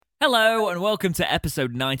Hello and welcome to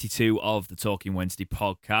episode 92 of the Talking Wednesday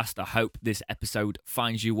podcast. I hope this episode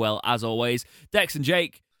finds you well as always. Dex and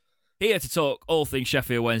Jake here to talk all things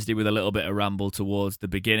Sheffield Wednesday with a little bit of ramble towards the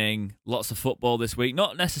beginning. Lots of football this week.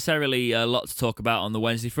 Not necessarily a lot to talk about on the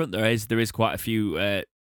Wednesday front. There is quite a few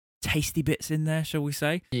tasty bits in there, shall we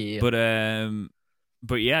say? Yeah.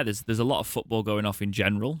 But yeah, there's a lot of football going off in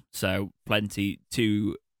general, so plenty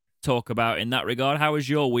to talk about in that regard. How has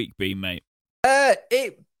your week been, mate?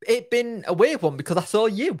 It been a weird one because I saw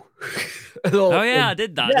you. Oh yeah, I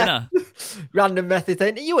did that, didn't I? Random message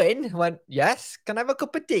saying, "Are you in?" I went, "Yes." "Can I have a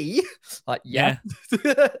cup of tea?" Like, yeah.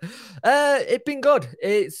 It's been good.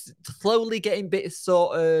 It's slowly getting bits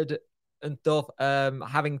sorted and stuff.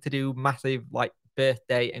 Having to do massive like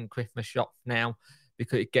birthday and Christmas shops now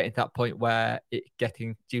because it's getting to that point where it's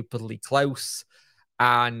getting stupidly close.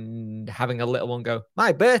 And having a little one go,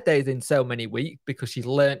 "My birthday's in so many weeks," because she's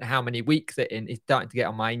learned how many weeks it's in, is starting to get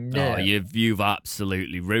on my nerves. Oh, you've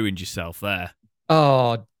absolutely ruined yourself there.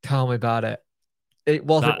 Oh, tell me about it. It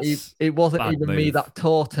wasn't even me that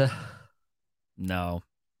taught her. No.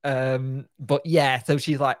 But yeah, so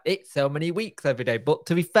she's like, it's so many weeks every day. But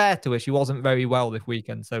to be fair to her, she wasn't very well this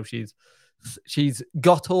weekend, so she's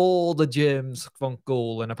got all the germs from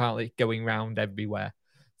school and apparently it's going round everywhere.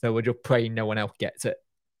 So we're just praying no one else gets it.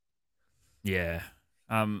 Yeah.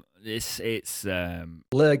 It's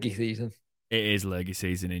lurgy season. It is lurgy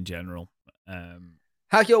season in general.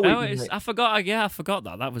 How's your week? I forgot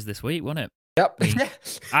that. That was this week, wasn't it? Yep.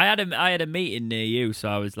 I had a meeting near you, so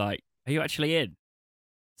I was like, "Are you actually in?"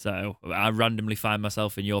 So I randomly find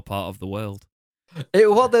myself in your part of the world. It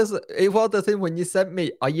was the thing when you sent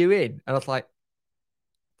me, "Are you in?" And I was like,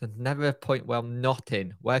 "There's never a point where I'm not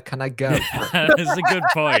in. Where can I go?" That's a good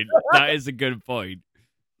point. That is a good point.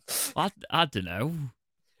 I don't know.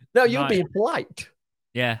 No, you're being polite.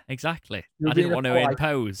 Yeah, exactly. I didn't want to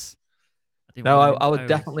impose. I was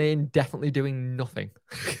definitely doing nothing.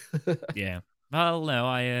 Yeah. Well, no,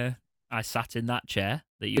 I sat in that chair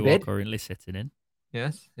that you are currently sitting in.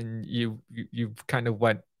 Yes, and you kind of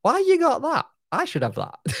went, "Why you got that? I should have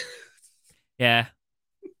that." Yeah.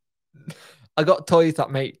 I got toys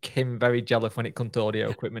that make him very jealous when it comes to audio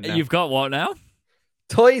equipment now. You've got what now?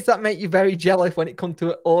 Toys that make you very jealous when it comes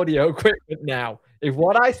to audio equipment now. If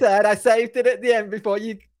what I said, I saved it at the end before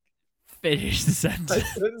you finish the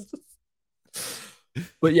sentence.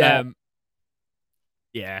 But yeah.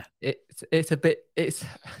 Yeah. It's a bit,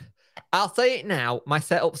 I'll say it now, my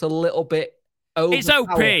setup's a little bit overpowered.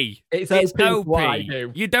 It's OP. It's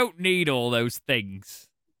OP. You don't need all those things.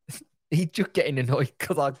 He's just getting annoyed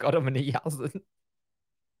because I got him and he hasn't.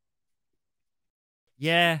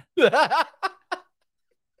 Yeah.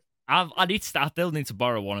 I still need to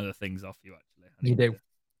borrow one of the things off you, actually.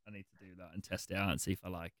 I need to do that and test it out and see if I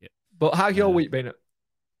like it. But how's your week been?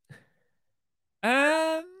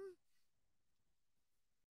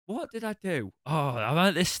 What did I do? Oh, I'm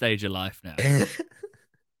at this stage of life now. So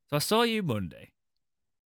I saw you Monday.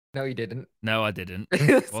 No, you didn't. No, I didn't.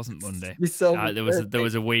 It wasn't Monday. You saw me there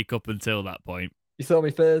was a week up until that point. You saw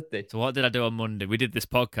me Thursday. So what did I do on Monday? We did this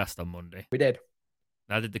podcast on Monday. We did.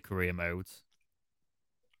 I did the career modes.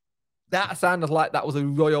 That sounded like that was a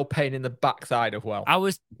royal pain in the backside of well. I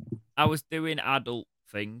was doing adult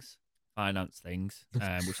things, finance things,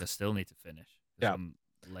 which I still need to finish. Yeah. I'm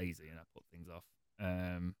lazy and I put things off.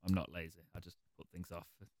 I'm not lazy. I just put things off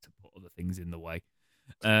to put other things in the way.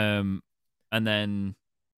 And then,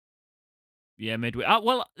 yeah, midweek.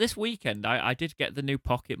 Well, this weekend I did get the new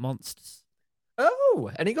Pocket Monsters.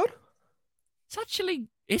 Oh, any good?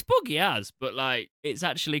 It's buggy as, but like it's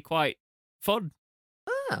actually quite fun.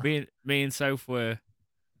 Me and Soph were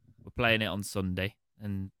playing it on Sunday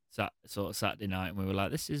and sort of Saturday night, and we were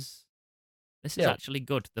like, this is actually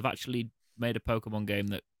good. They've actually made a Pokemon game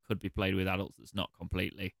that could be played with adults. That's not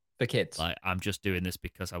completely for kids. Like I'm just doing this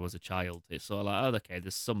because I was a child. It's sort of like, oh, okay,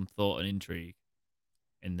 there's some thought and intrigue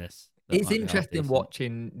in this. It's interesting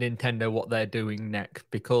watching Nintendo what they're doing next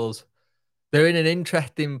because they're in an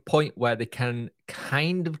interesting point where they can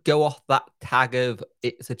kind of go off that tag of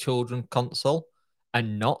it's a children's console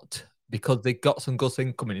and not, because they've got some good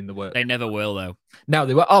things coming in the works. They never will, though. No,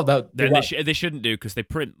 they were. Oh, no, they shouldn't do because they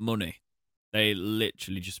print money. They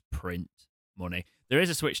literally just print money. There is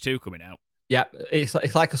a Switch 2 coming out. Yeah, it's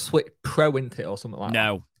like a Switch Pro, isn't it, or something like that?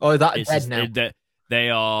 No. Oh, that's dead now. They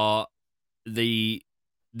are the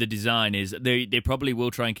design is they probably will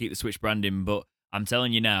try and keep the Switch branding, but I'm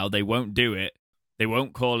telling you now, they won't do it. They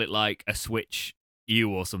won't call it like a Switch U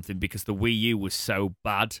or something because the Wii U was so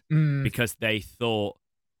bad because they thought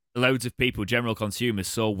loads of people, general consumers,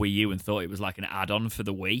 saw Wii U and thought it was like an add-on for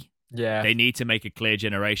the Wii. Yeah. They need to make a clear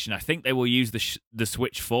generation. I think they will use the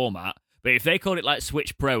Switch format, but if they called it like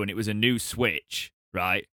Switch Pro and it was a new Switch,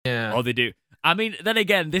 right? Yeah. Or they do. I mean, then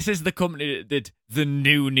again, this is the company that did the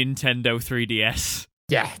new Nintendo 3DS.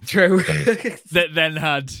 Yeah, true. that then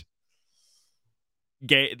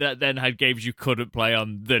had games you couldn't play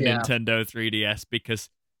on the Nintendo 3DS because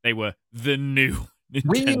they were the new Nintendo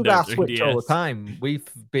we use our 3DS. Switch all the time. We've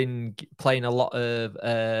been playing a lot of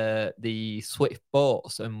the Switch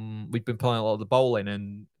Sports, and we've been playing a lot of the bowling.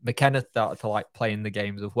 And McKenna started to like playing the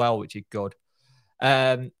games as well, which is good.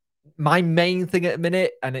 My main thing at the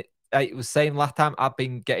minute, and I was saying last time, I've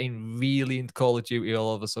been getting really into Call of Duty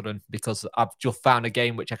all of a sudden because I've just found a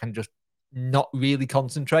game which I can just not really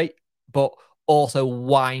concentrate, but also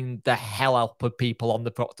wind the hell out of people on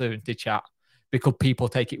the proximity chat because people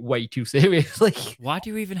take it way too seriously. Why do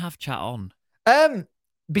you even have chat on?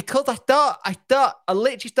 Because I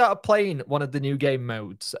literally started playing one of the new game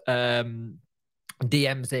modes,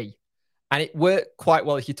 DMZ. And it worked quite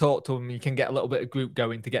well if you talk to them. You can get a little bit of group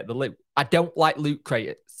going to get the loot. I don't like loot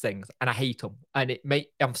crate things, and I hate them. And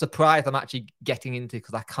I'm surprised I'm actually getting into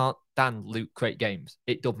because I can't stand loot crate games.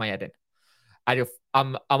 It does my head in.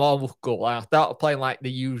 I'm almost cool. I started playing like the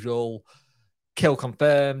usual kill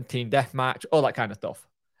confirm, team deathmatch, all that kind of stuff.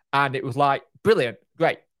 And it was like brilliant,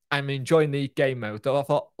 great. I'm enjoying the game mode. So I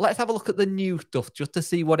thought, let's have a look at the new stuff just to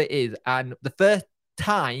see what it is. And the first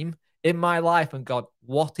time in my life and gone,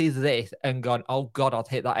 what is this? And gone, oh God, I've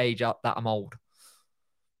hit that age up that I'm old.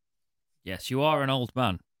 Yes, you are an old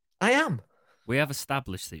man. I am. We have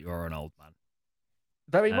established that you are an old man.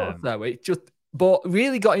 Very much so. It just, but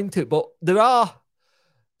really got into it. But there are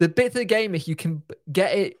the bits of the game, if you can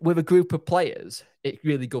get it with a group of players, it's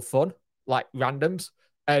really good fun, like randoms.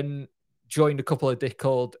 And joined a couple of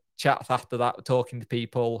Discord chats after that, talking to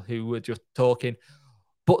people who were just talking.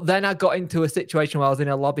 But then I got into a situation where I was in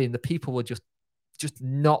a lobby and the people were just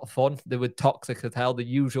not fun. They were toxic as hell, the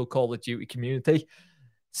usual Call of Duty community.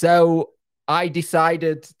 So I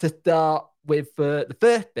decided to start with the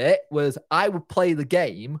first bit was I would play the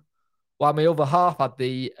game while my other half had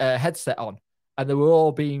the headset on, and they were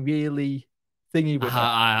all being really thingy with it.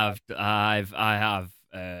 I have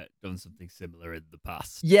done something similar in the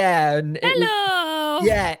past. Yeah, and hello.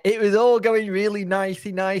 It was all going really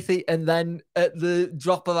nicey, and then at the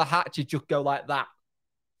drop of a hat, you just go like that,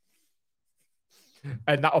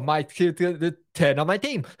 and that was my cue to turn on my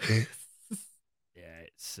team. Yeah,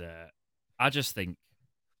 it's. I just think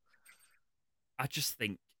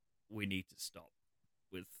we need to stop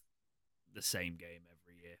with the same game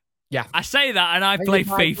every year. Yeah, I say that, and I play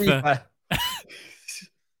FIFA.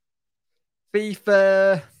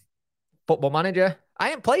 FIFA, Football Manager. I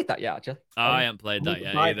haven't played that yet, actually. I haven't played that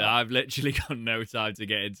yet either. I've literally got no time to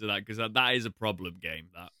get into that because that is a problem game.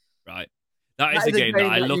 That is a game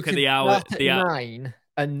that I look at the hour. The 9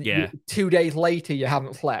 and 2 days later you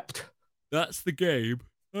haven't slept. That's the game.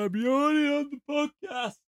 I'm yawning on the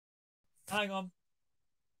podcast. Hang on.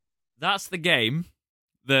 That's the game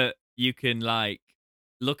that you can like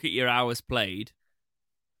look at your hours played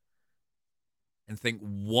and think,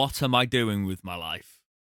 what am I doing with my life?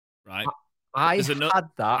 Right? I had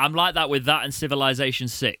that. I'm like that with that and Civilization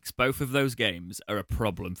 6. Both of those games are a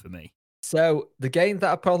problem for me. So the games that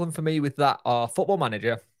are a problem for me with that are Football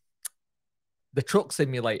Manager, the truck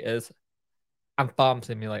simulators, and Farm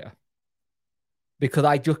Simulator. Because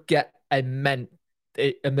I just get immersed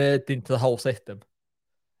into the whole system.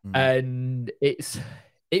 And it's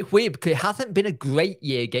weird because it hasn't been a great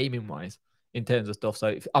year gaming wise in terms of stuff.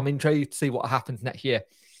 So I'm intrigued to see what happens next year.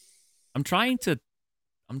 I'm trying to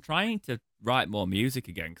write more music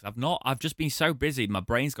again because I've just been so busy. My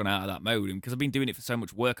brain's gone out of that mode, and because I've been doing it for so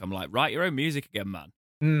much work, I'm like, write your own music again, man.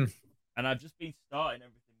 And I've just been starting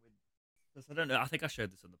everything with, because I don't know, I think I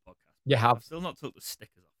showed this on the podcast. You have. I've still not took the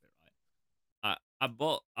stickers off it, right? I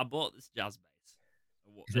bought this jazz bass.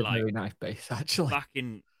 It's a very nice bass, actually. Back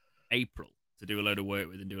in April to do a load of work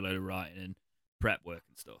with and do a load of writing and prep work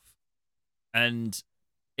and stuff. And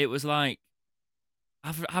it was like,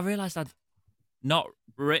 I realised I'd not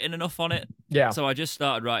written enough on it. Yeah. So I just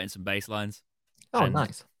started writing some bass lines. Oh,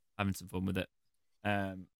 nice. Having some fun with it.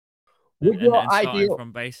 Your ideal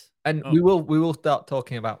from bass. And we will start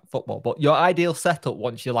talking about football, but your ideal setup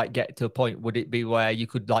once you like get to a point, would it be where you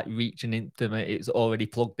could like reach an instrument, it's already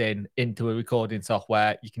plugged in into a recording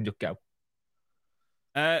software, you can just go?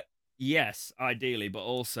 Yes, ideally, but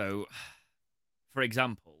also, for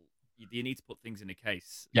example, you need to put things in a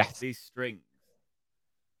case. Yes. These strings,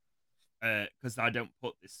 because I don't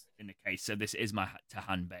put this in a case, so this is my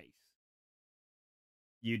to-hand bass.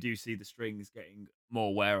 You do see the strings getting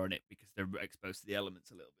more wear on it because they're exposed to the elements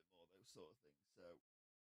a little bit more, those sort of things. So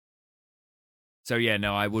So yeah,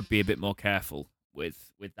 no, I would be a bit more careful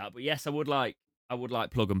with that. But yes, I would like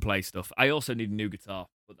plug and play stuff. I also need a new guitar,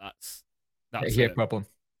 but that's a problem.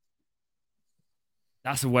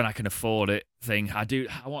 That's a when I can afford it thing. I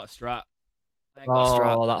want a Strat.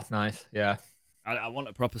 Oh, that's nice. Yeah. I want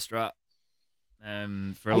a proper Strat.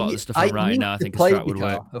 For a lot of the stuff I'm writing now, I think a Strat would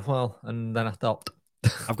work. As well, and then I stopped.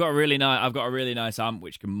 I've got a really nice amp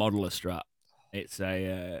which can model a Strat. It's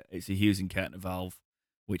a Hughes and Kettner valve,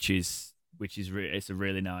 which is it's a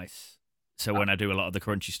really nice. So when I do a lot of the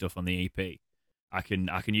crunchy stuff on the EP, I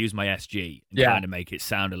can use my SG and kind of make it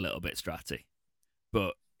sound a little bit Stratty,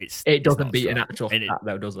 but it doesn't beat an actual Strat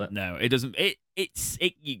though, does it? No, it doesn't.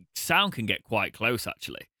 Sound can get quite close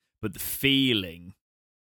actually, but the feeling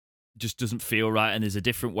just doesn't feel right. And there's a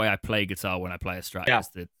different way I play guitar when I play a Strat. Yeah.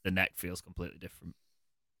 The neck feels completely different.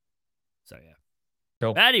 So yeah.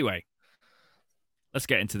 Cool. Anyway, let's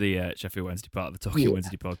get into the Sheffield Wednesday part of the Talking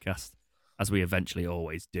Wednesday podcast, as we eventually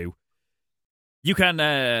always do. You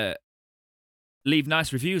can leave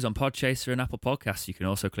nice reviews on Podchaser and Apple Podcasts. You can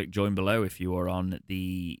also click join below if you are on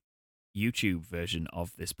the YouTube version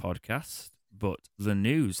of this podcast. But the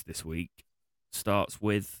news this week starts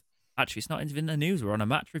with... Actually, it's not even the news. We're on a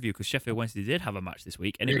match review because Sheffield Wednesday did have a match this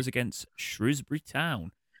week, and it was against Shrewsbury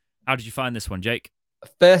Town. How did you find this one, Jake?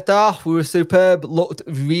 First half, we were superb. Looked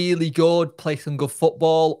really good. Played some good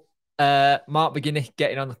football. Mark McGuinness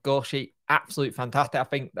getting on the score sheet. Absolutely fantastic. I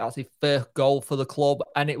think that's his first goal for the club,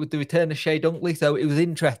 and it was the return of Shea Dunkley. So it was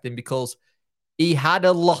interesting because he had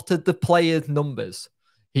a lot of the players' numbers.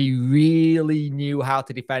 He really knew how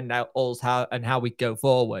to defend us, how we go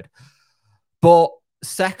forward. But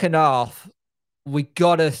second half, we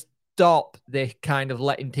got to stop this kind of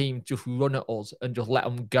letting teams just run at us and just let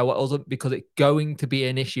them go at us, because it's going to be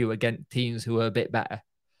an issue against teams who are a bit better.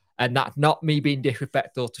 And that's not me being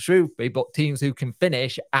disrespectful to Shrewsbury, but teams who can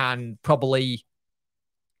finish and probably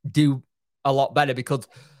do a lot better, because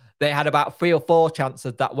they had about 3 or 4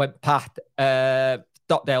 chances that went past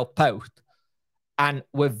Stockdale post. And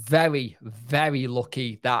we're very, very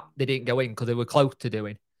lucky that they didn't go in because they were close to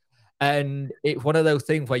doing. And it's one of those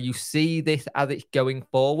things where you see this as it's going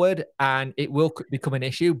forward and it will become an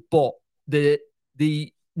issue. But the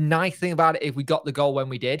nice thing about it is we got the goal when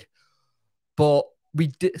we did, but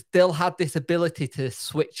we still had this ability to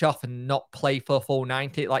switch off and not play for a full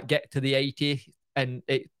 90, like get to the 80 and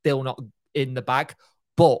it's still not in the bag.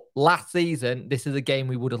 But last season, this is a game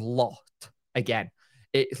we would have lost again.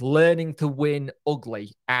 It's learning to win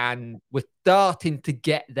ugly, and we're starting to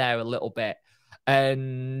get there a little bit.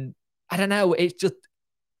 And I don't know, it's just,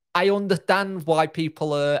 I understand why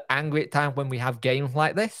people are angry at times when we have games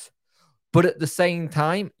like this, but at the same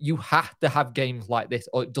time, you have to have games like this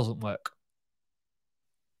or it doesn't work.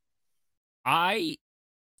 I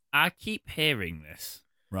keep hearing this,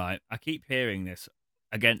 right? I keep hearing this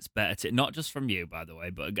against better teams, not just from you, by the way,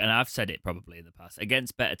 but, and I've said it probably in the past,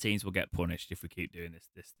 against better teams we'll get punished if we keep doing this,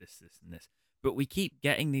 and this. But we keep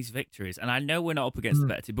getting these victories, and I know we're not up against the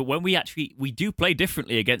better team, but when we do play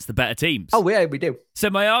differently against the better teams. Oh, yeah, we do. So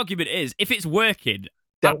my argument is, if it's working,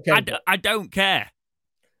 I don't care.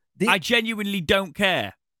 I genuinely don't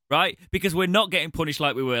care, right? Because we're not getting punished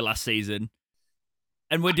like we were last season,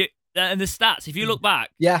 and and the stats. If you look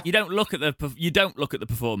back, you don't look at the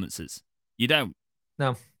performances. You don't.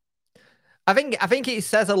 No, I think it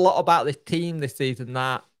says a lot about this team this season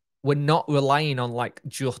that we're not relying on like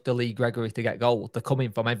just the Lee Gregory to get goals. They're coming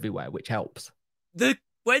from everywhere, which helps. The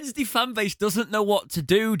Wednesday fan base doesn't know what to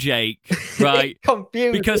do, Jake. Right?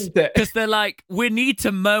 Confused, because they're like, we need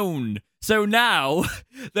to moan. So now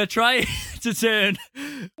they're trying to turn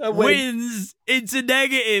wins into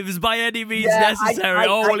negatives by any means necessary.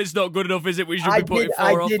 Well, it's not good enough, is it? We should be putting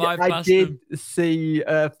 4 or 5 past them. I did see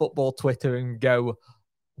football Twitter and go,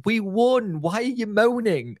 we won. Why are you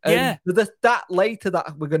moaning? And there's that later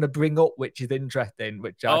that we're going to bring up, which is interesting.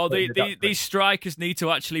 These strikers need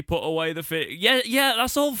to actually put away the fit. Yeah,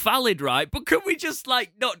 that's all valid, right? But can we just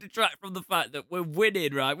not detract from the fact that we're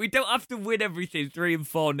winning, right? We don't have to win everything 3 and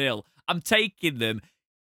 4-0. I'm taking them.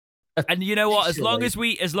 And you know what? As long as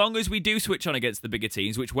we do switch on against the bigger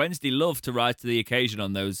teams, which Wednesday love to rise to the occasion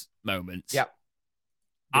on those moments,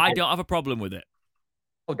 I don't have a problem with it.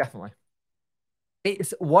 Oh, definitely.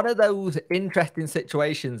 It's one of those interesting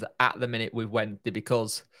situations at the minute with Wednesday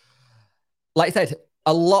because, like I said,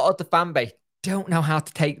 a lot of the fan base don't know how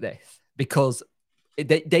to take this because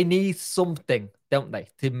they need something, don't they,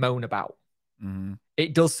 to moan about. Mm-hmm.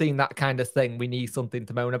 It does seem that kind of thing. We need something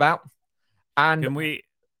to moan about. And can we?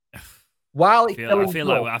 While I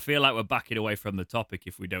feel like we're backing away from the topic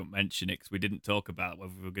if we don't mention it because we didn't talk about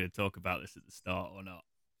whether we were going to talk about this at the start or not.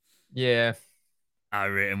 Yeah.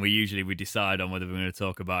 And we decide on whether we're going to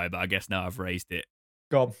talk about it, but I guess now I've raised it.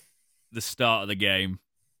 Go on. The start of the game.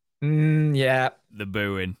 Yeah. The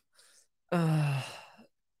booing.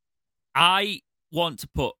 I want to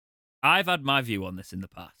put... I've had my view on this in the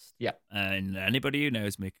past. Yeah. And anybody who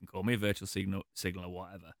knows me can call me a virtual signal or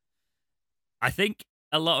whatever. I think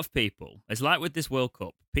a lot of people, it's like with this World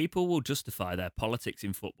Cup, people will justify their politics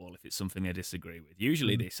in football if it's something they disagree with.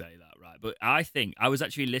 Usually they say that, right? But I think I was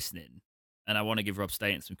actually listening, and I want to give Rob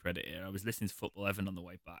Staten some credit here. I was listening to Football Evan on the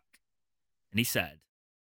way back, and he said,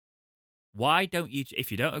 why don't you,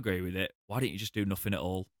 if you don't agree with it, why don't you just do nothing at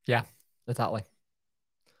all? Yeah, exactly.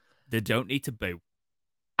 They don't need to boo.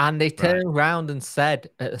 And they turned around and said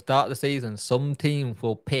at the start of the season, some teams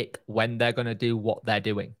will pick when they're going to do what they're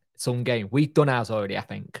doing. Some game. We've done ours already, I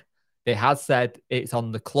think. They have said it's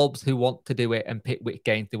on the clubs who want to do it and pick which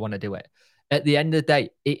games they want to do it. At the end of the day,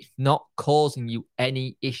 it's not causing you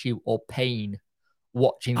any issue or pain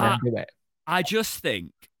watching them do it. I just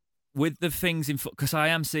think with the things in football, because I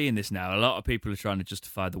am seeing this now, a lot of people are trying to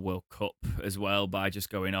justify the World Cup as well by just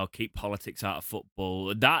going, oh, keep politics out of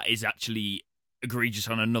football. That is actually egregious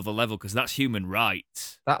on another level because that's human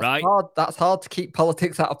rights, right? That's hard to keep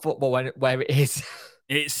politics out of football where it is.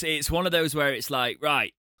 It's one of those where it's like,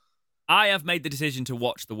 right, I have made the decision to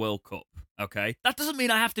watch the World Cup, okay? That doesn't mean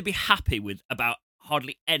I have to be happy with about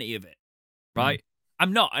hardly any of it, right?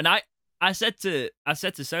 I'm not. And I said to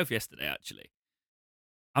Sophie yesterday, actually,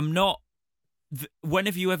 I'm not... When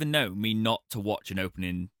have you ever known me not to watch an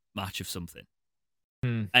opening match of something?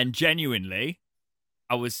 And genuinely,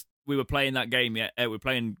 we were playing that game,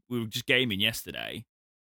 we were just gaming yesterday,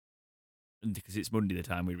 because it's Monday the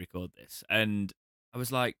time we record this, and I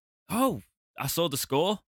was like, oh, I saw the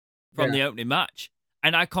score from the opening match.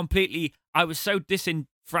 And I was so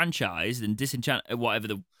disenfranchised and disenchanted, whatever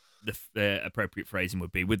the appropriate phrasing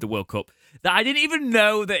would be, with the World Cup, that I didn't even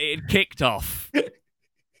know that it had kicked off.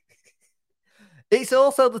 It's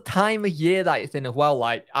also the time of year that it's in as well.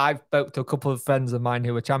 Like, I've spoke to a couple of friends of mine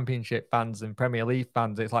who are Championship fans and Premier League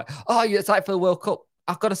fans. It's like, oh, you're excited for the World Cup?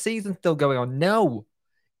 I've got a season still going on. No.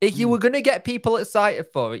 If you were going to get people excited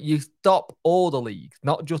for it, you stop all the leagues,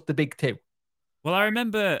 not just the big two. Well, I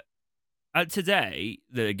remember today,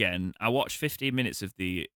 again, I watched 15 minutes of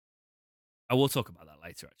the... I will talk about that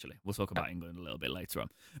later, actually. We'll talk about England a little bit later on.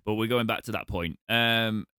 But we're going back to that point.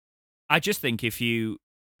 I just think if you...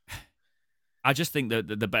 I just think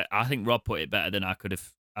that I think Rob put it better than I could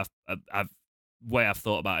have. I've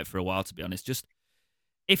thought about it for a while, to be honest. Just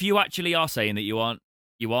if you actually are saying that you aren't,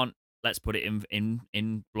 let's put it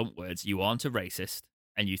in blunt words, you aren't a racist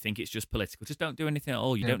and you think it's just political, just don't do anything at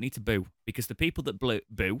all. You don't need to boo, because the people that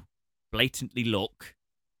boo blatantly look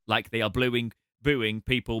like they are booing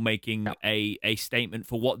people making a statement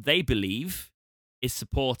for what they believe is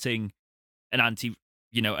supporting an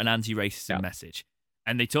anti-racism message.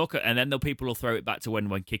 And they talk, and then the people will throw it back to when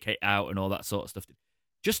kick it out and all that sort of stuff.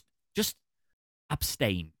 Just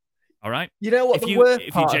abstain, all right? You know what?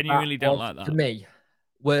 If you genuinely don't like that, to me,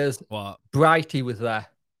 was what? Brighty was there.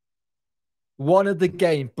 One of the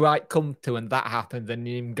games Bright come to, and that happened, and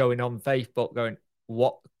him going on Facebook going,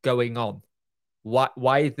 "What's going on? Why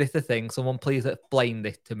is this a thing? Someone please explain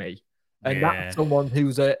this to me." And that's someone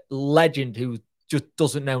who's a legend who just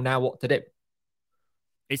doesn't know now what to do.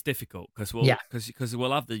 It's difficult because we'll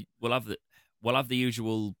have the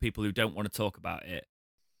usual people who don't want to talk about it.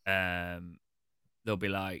 They'll be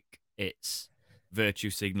like, it's virtue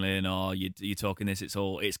signaling, or you're talking this.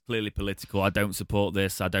 It's clearly political. I don't support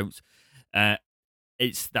this. I don't.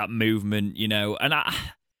 It's that movement, And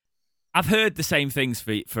I've heard the same things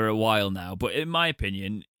for a while now. But in my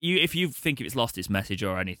opinion, if you think it's lost its message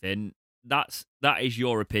or anything, that is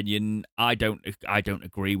your opinion. I don't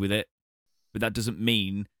agree with it. But that doesn't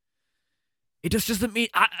mean... It just doesn't mean...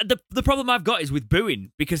 The problem I've got is with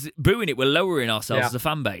booing, because booing it, we're lowering ourselves as a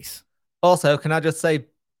fan base. Also, can I just say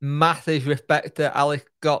massive respect to Alice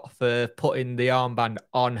Scott for putting the armband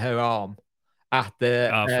on her arm after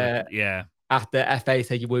FA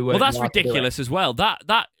said we weren't... Well, that's ridiculous as well.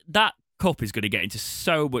 That cup is going to get into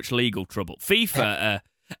so much legal trouble. FIFA...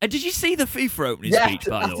 and did you see the FIFA opening speech,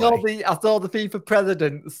 by the way? I saw the FIFA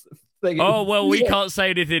president's... Oh, well, we can't say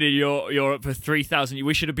anything in Europe for 3,000.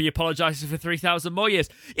 We should be apologising for 3,000 more years.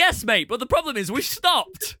 Yes, mate, but the problem is we've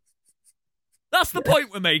stopped. That's the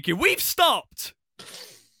point we're making. We've stopped.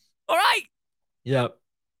 All right? Yep.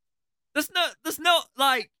 There's not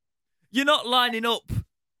like, you're not lining up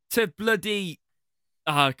to bloody...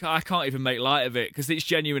 I can't even make light of it because it's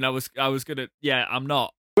genuine. I was going to... Yeah, I'm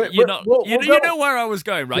not. You know where I was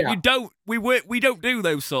going, right? Yeah. We don't do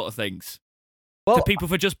those sort of things. To people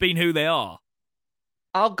for just being who they are.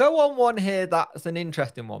 I'll go on one here that's an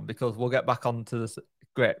interesting one because we'll get back onto the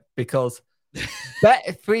script because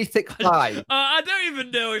Bet 365. I don't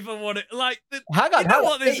even know if I want it. Like, Hang on, you know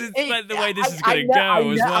what this is, the way this is going to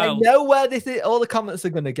go as well. I know where this is. All the comments are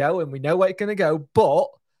going to go, and we know where it's going to go. But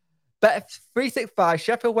Bet 365,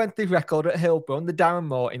 Sheffield Wednesday's record at Hillborough under Darren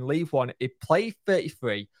Moore in League One, he played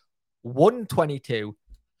 33, won 22,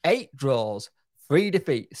 8 draws, 3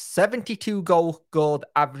 defeats, 72 goals scored,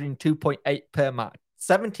 averaging 2.8 per match,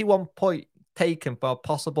 71 points taken for a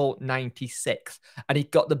possible 96, and he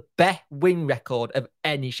got the best win record of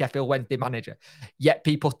any Sheffield Wednesday manager, yet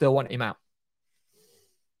people still want him out.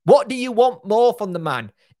 What do you want more from the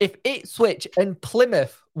man? If Ipswich and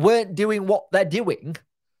Plymouth weren't doing what they're doing,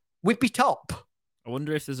 we'd be top. I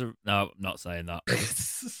wonder if there's a... No, I'm not saying that.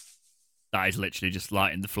 That is literally just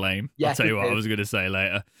lighting the flame. Yes, I'll tell you what I was going to say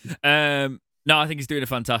later. No, I think he's doing a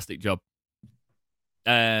fantastic job.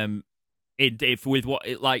 With what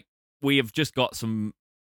it like, we have just got some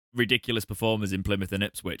ridiculous performers in Plymouth and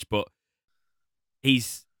Ipswich, but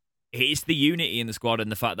it's the unity in the squad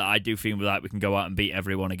and the fact that I do feel like we can go out and beat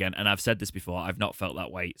everyone again. And I've said this before, I've not felt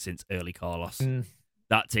that way since early Carlos.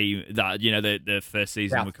 That team, that the first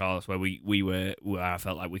season with Carlos, where where I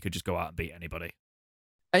felt like we could just go out and beat anybody.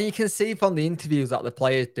 And you can see from the interviews that the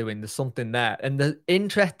players doing, there's something there. And the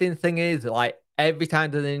interesting thing is, like, every time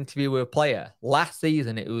there's an interview with a player, last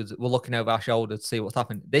season it was we're looking over our shoulder to see what's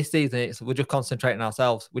happening. This season we're just concentrating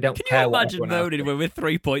ourselves. We don't care. Can you imagine moaning when we're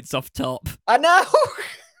 3 points off top? I know.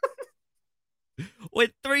 We're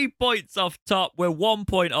 3 points off top. We're 1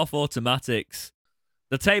 point off automatics.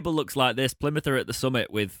 The table looks like this. Plymouth are at the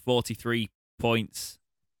summit with 43 points.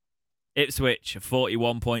 Ipswich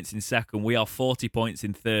 41 points in second. We are 40 points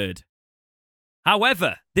in third.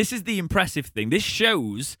 However, this is the impressive thing. This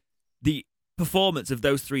shows the performance of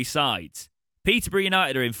those three sides. Peterborough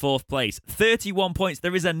United are in fourth place, 31 points.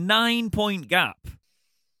 There is a 9-point gap.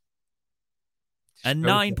 A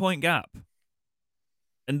 9-point gap.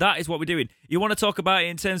 And that is what we're doing. You want to talk about it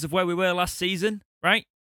in terms of where we were last season, right?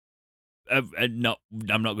 I'm not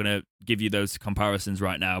going to give you those comparisons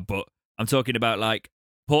right now, but I'm talking about like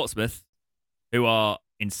Portsmouth, who are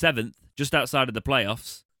in 7th, just outside of the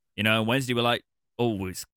playoffs. You know, and Wednesday we're like, oh,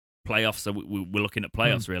 it's playoffs, so we're looking at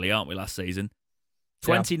playoffs, really, aren't we, last season?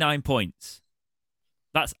 29 points.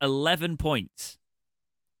 That's 11 points.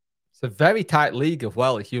 It's a very tight league as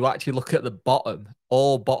well. If you actually look at the bottom,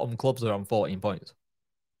 all bottom clubs are on 14 points.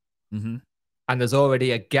 Mm-hmm. And there's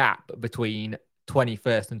already a gap between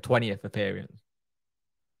 21st and 20th appearance.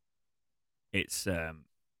 It's, I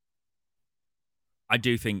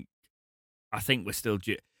think we're still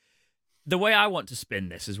due. The way I want to spin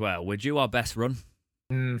this as well, we're due our best run.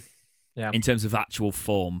 Yeah. In terms of actual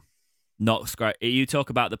form. You talk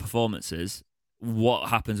about the performances. What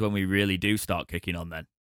happens when we really do start kicking on then?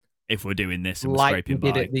 If we're doing this and we're scraping by.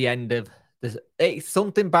 Like we did at the end of this. It's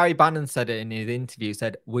something Barry Bannon said in his interview,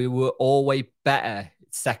 said we were always better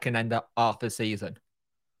second end of half the season.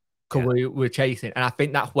 Because we were chasing. And I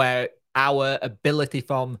think that's where our ability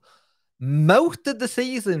from most of the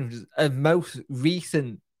seasons of most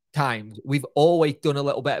recent times, we've always done a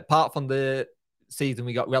little bit, apart from the season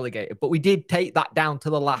we got relegated, but we did take that down to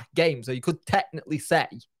the last game, so you could technically say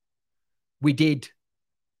we did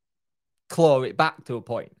claw it back to a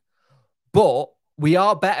point. But we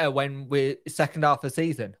are better when we're second half of the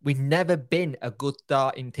season. We've never been a good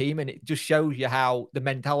starting team, and it just shows you how the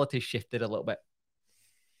mentality shifted a little bit.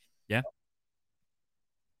 Yeah.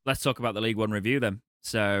 Let's talk about the League One review then.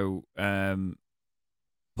 So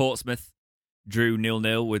Portsmouth drew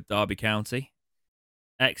 0-0 with Derby County.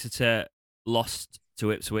 Exeter lost to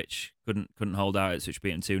Ipswich. Couldn't hold out. Ipswich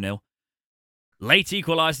beaten 2-0. Late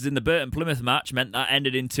equalisers in the Burton-Plymouth match meant that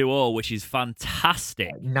ended in 2-2, which is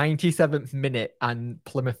fantastic. 97th minute, and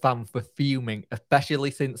Plymouth fans were fuming, especially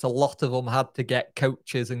since a lot of them had to get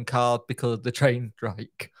coaches and cards because of the train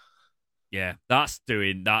strike. Yeah, that's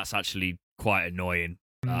actually quite annoying.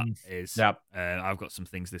 That is. Yep. I've got some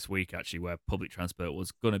things this week, actually, where public transport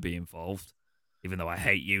was going to be involved, even though I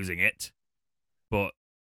hate using it. But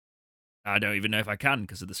I don't even know if I can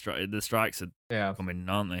because of the strikes are coming,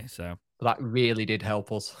 aren't they? So that really did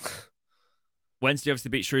help us. Wednesday obviously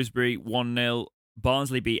beat Shrewsbury 1-0.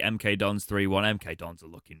 Barnsley beat MK Dons 3-1. MK Dons are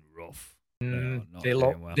looking rough.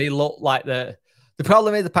 They look like the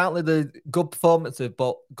problem is apparently the good performances,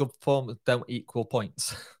 but good performances don't equal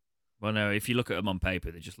points. Well, no, if you look at them on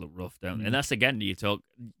paper, they just look rough, don't they? And that's, again,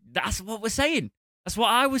 that's what we're saying. That's what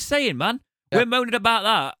I was saying, man. Yeah. We're moaning about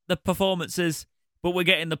that, the performances, but we're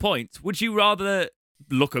getting the points. Would you rather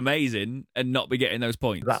look amazing and not be getting those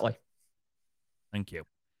points? Exactly. Thank you.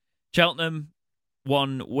 Cheltenham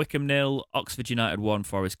 1, Wickham 0, Oxford United 1,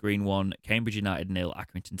 Forest Green 1, Cambridge United 0,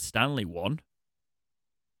 Accrington Stanley 1,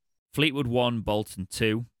 Fleetwood 1, Bolton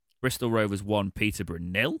 2, Bristol Rovers 1, Peterborough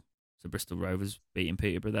 0. So Bristol Rovers beating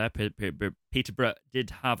Peterborough there. Peterborough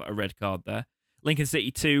did have a red card there. Lincoln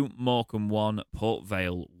City 2, Morecambe 1, Port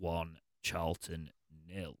Vale 1, Charlton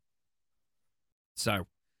 0. So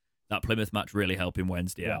that Plymouth match really helping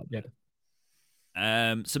Wednesday out.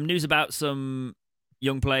 Yeah. Some news about some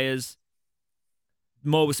young players.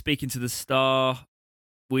 Moore was speaking to the Star.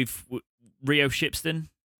 Rio Shipston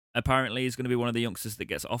apparently is going to be one of the youngsters that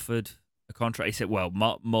gets offered a contract. He said, well,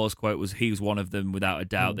 Moore's quote was he was one of them without a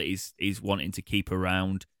doubt that he's wanting to keep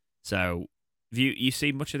around. So have you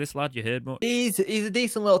seen much of this lad? You heard much? He's a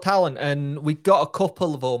decent little talent, and we got a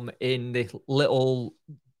couple of them in this little.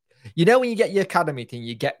 You know, when you get your academy team,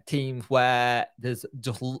 you get teams where there's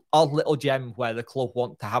just odd little gems where the club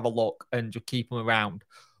want to have a look and just keep them around.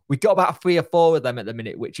 We've got about 3 or 4 of them at the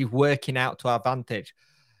minute, which is working out to our advantage.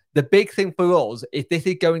 The big thing for us, if this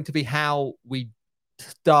is going to be how we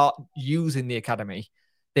start using the academy,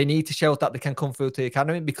 they need to show us that they can come through to the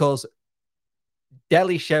academy, because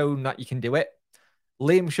Delhi's shown that you can do it.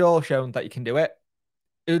 Liam Shaw shown that you can do it.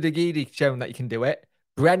 Udagidi shown that you can do it.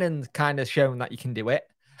 Brennan's kind of shown that you can do it.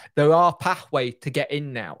 There are pathways to get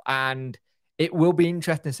in now, and it will be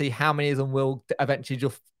interesting to see how many of them will eventually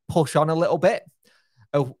just push on a little bit,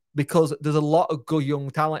 because there's a lot of good young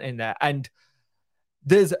talent in there. And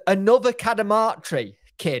there's another Cadamartri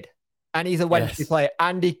kid, and he's a Wednesday player,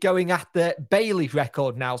 and he's going after Bailey's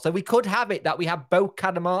record now. So we could have it that we have both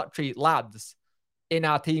Cadamartri lads in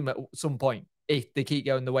our team at some point if they keep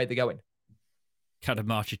going the way they're going.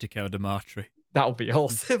 Cadamartri to Cadamartri. That would be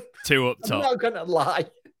awesome. 2 up top. I'm not going to lie.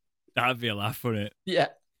 That'd be a laugh, wouldn't it? Yeah.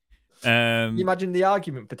 You imagine the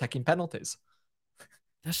argument for taking penalties.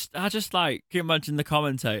 I just can you imagine the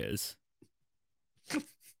commentators?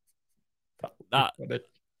 I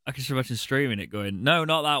can just imagine streaming it going, no,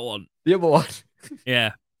 not that one. The other one.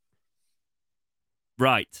 Yeah.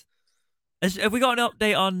 Right. Have we got an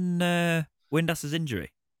update on Windas's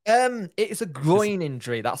injury? It's a groin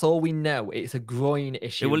injury. That's all we know. It's a groin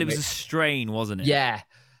issue. Well, it was a strain, wasn't it? Yeah.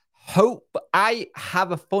 I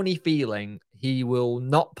have a funny feeling he will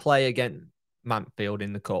not play against Mansfield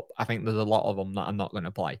in the Cup. I think there's a lot of them that are not going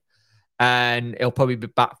to play. And he'll probably be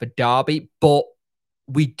back for Derby. But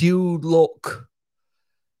we do look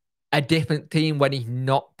a different team when he's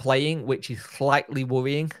not playing, which is slightly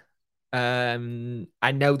worrying. I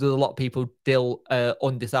know there's a lot of people still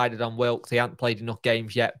undecided on Wilkes. He hasn't played enough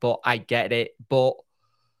games yet, but I get it. But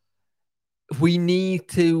we need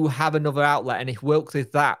to have another outlet, and if Wilkes is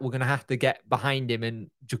that, we're going to have to get behind him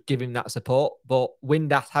and just give him that support. But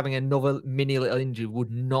Windass having another mini little injury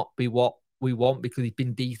would not be what we want, because he's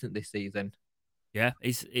been decent this season. Yeah,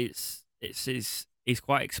 he's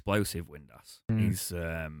quite explosive, Windass.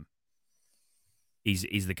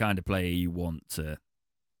 He's the kind of player you want to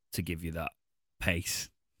give you that pace.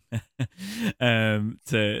 To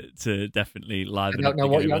definitely liven up. I don't know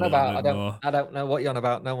what you're on about. I don't know what you're on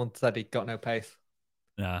about. No one said he got no pace.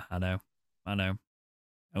 Nah, I know.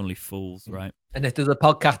 Only fools, right? And if there's a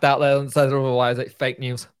podcast out there that says otherwise, it's fake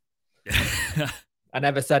news. I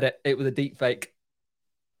never said it. It was a deep fake.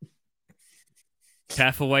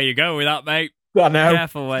 Careful where you go with that, mate. I know.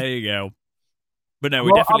 Careful where you go. But no,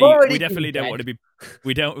 we definitely don't want to be.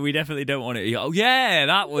 We definitely don't want to. Oh yeah,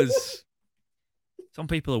 that was. Some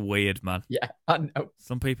people are weird, man. Yeah, I know.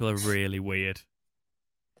 Some people are really weird.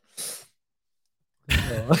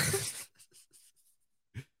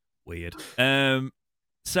 Weird.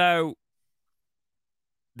 So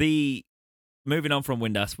moving on from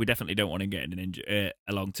Windass, we definitely don't want him getting an injury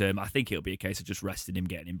a long term. I think it'll be a case of just resting him,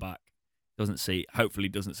 getting him back. Hopefully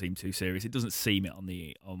doesn't seem too serious. It doesn't seem it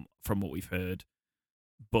from what we've heard,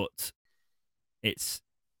 but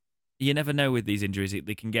you never know with these injuries.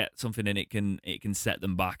 They can get something and it can set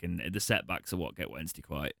them back, and the setbacks are what get Wednesday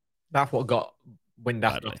quiet. That's what got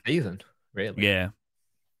Windass last season, really. Yeah.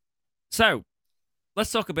 So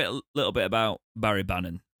let's talk a little bit about Barry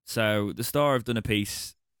Bannon. So the Star have done a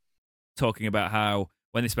piece talking about how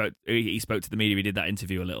when he spoke to the media, he did that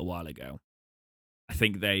interview a little while ago. I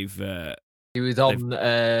think he was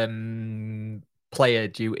on player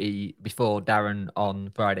duty before Darren on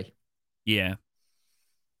Friday. Yeah.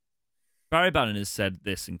 Barry Bannon has said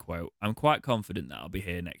this, and quote, "I'm quite confident that I'll be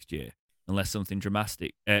here next year. Unless something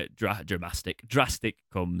drastic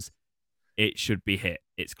comes, it should be hit.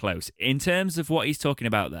 It's close." In terms of what he's talking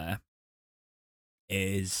about there,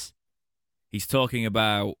 he's talking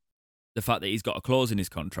about the fact that he's got a clause in his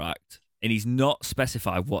contract, and he's not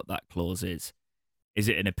specified what that clause is. Is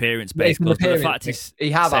it an appearance-based It's an clause? But the appearance fact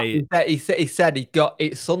thing. is, He said he got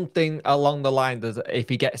it's something along the line that if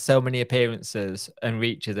he gets so many appearances and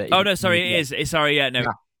reaches it. oh no, sorry, it is. Sorry, yeah, no,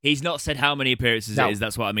 Yeah. he's not said how many appearances No. it is.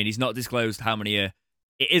 That's what I mean. He's not disclosed how many. It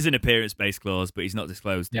is an appearance-based clause, but he's not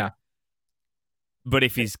disclosed. Yeah. It. But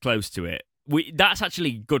if he's close to it, that's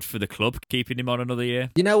actually good for the club, keeping him on another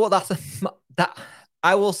year. You know what? That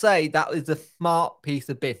I will say that is a smart piece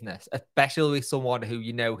of business, especially with someone who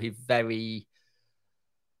he's very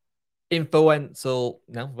influential.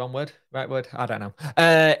 No, wrong word, right word. I don't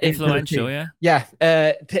know. Influential, yeah.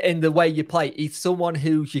 Yeah. In the way you play, he's someone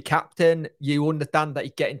who's your captain. You understand that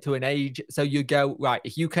he's getting to an age, so you go right.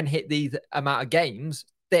 If you can hit these amount of games,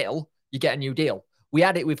 still you get a new deal. We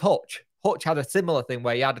had it with Hutch. Hutch had a similar thing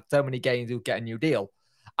where he had so many games, he'll get a new deal.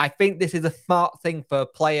 I think this is a smart thing for a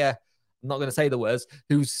player, I'm not going to say the words,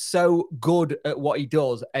 who's so good at what he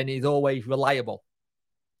does and is always reliable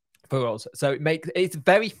for us. So it's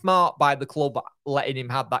very smart by the club letting him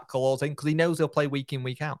have that clause in because he knows he'll play week in,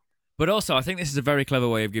 week out. But also, I think this is a very clever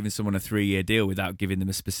way of giving someone a 3-year deal without giving them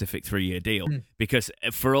a specific 3-year deal. Because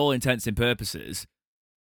for all intents and purposes,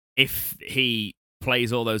 if he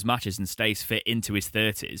plays all those matches and stays fit into his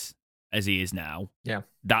 30s, as he is now, yeah,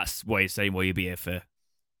 that's why he's saying, well, you'll be here for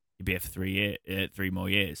 3 more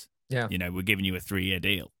years. Yeah, we're giving you a 3-year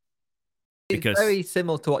deal. It's very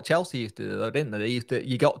similar to what Chelsea used to do, though, didn't they?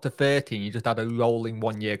 You got to 30 and you just had a rolling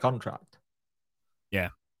 1-year contract. Yeah,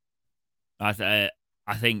 I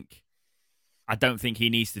don't think he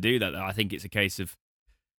needs to do that, though. I think it's a case of,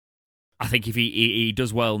 I think if he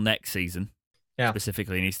does well next season,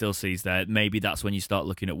 specifically, and he still sees there, maybe that's when you start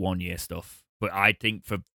looking at 1-year stuff. But I think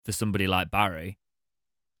for somebody like Barry,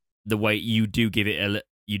 the way you do give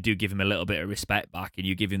him a little bit of respect back, and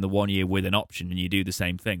you give him the 1 year with an option, and you do the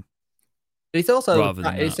same thing. It's also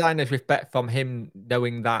a sign of respect from him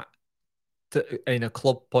knowing that, in a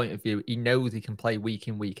club point of view, he knows he can play week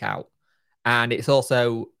in, week out, and it's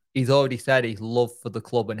also he's already said his love for the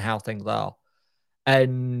club and how things are,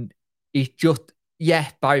 and he's just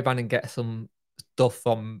Barry Bannon gets some stuff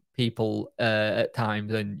from people at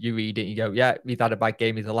times, and you read it and you go, yeah, he's had a bad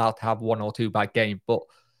game, he's allowed to have 1 or 2 bad games. But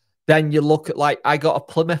then you look at, like, I got a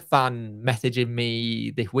Plymouth fan messaging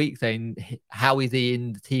me this week saying, how is he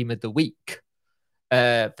in the team of the week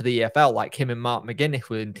for the EFL? Like, him and Mark McGuinness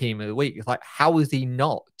were in team of the week. It's like, how is he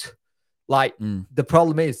not? Like, the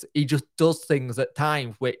problem is he just does things at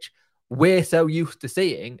times which we're so used to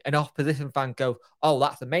seeing, an opposition fan goes, oh,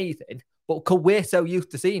 that's amazing. But because we're so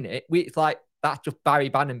used to seeing it, it's like, that's just Barry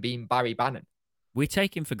Bannon being Barry Bannon. We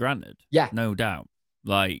take him for granted. Yeah. No doubt.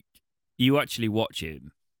 Like, you actually watch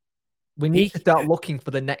him. We need to start looking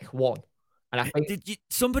for the next one. And I think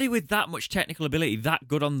somebody with that much technical ability, that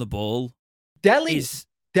good on the ball. Dele's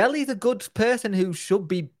a good person who should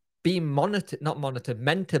be being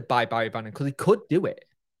mentored by Barry Bannon, because he could do it.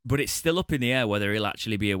 But it's still up in the air whether he'll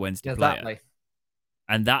actually be a Wednesday player.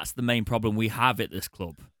 And that's the main problem we have at this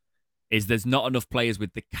club. Is there's not enough players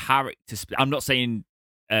with the character. I'm not saying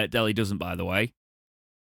Dele doesn't, by the way,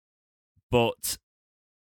 but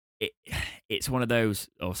it's one of those.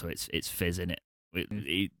 Also, it's Fizz, in it.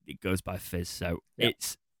 It goes by Fizz, so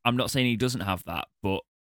I'm not saying he doesn't have that, but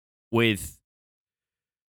with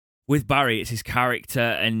Barry, it's his character,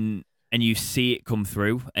 and you see it come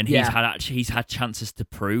through, and he's had chances to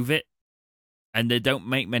prove it, and they don't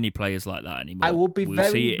make many players like that anymore. I will be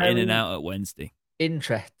we'll see it in and out at Wednesday.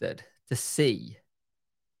 Interested to see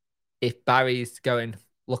if Barry's going,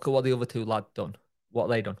 look at what the other 2 lads done. What have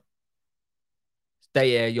they done? Stay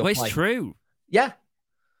here, you're playing. It's true. Yeah.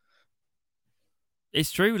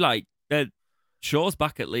 It's true. Like, Shaw's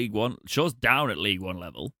back at League One. Shaw's down at League One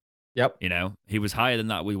level. Yep. He was higher than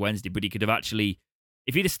that with Wednesday, but he could have actually,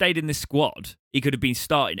 if he'd have stayed in this squad, he could have been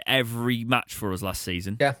starting every match for us last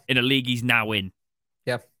season. Yeah. In a league he's now in.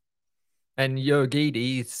 Yeah. And Jurgidi,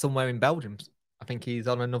 he's somewhere in Belgium. I think he's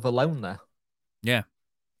on another loan there. Yeah.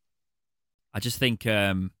 I just think,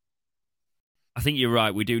 I think you're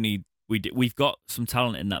right. We've got some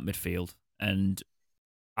talent in that midfield, and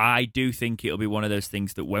I do think it'll be one of those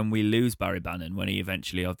things that when we lose Barry Bannon, when he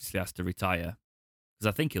eventually obviously has to retire,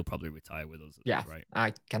 because I think he'll probably retire with us. Yeah, right?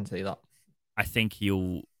 I can see that. I think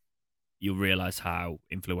you'll realise how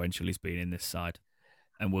influential he's been in this side,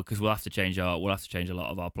 and we'll have to change a lot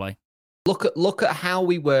of our play. Look at how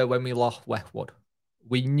we were when we lost Westwood.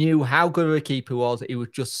 We knew how good of a keeper he was. He was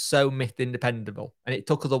just so myth dependable, and it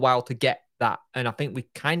took us a while to get that. And I think we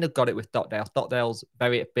kind of got it with Stockdale. Stockdale's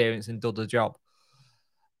very experienced and does the job.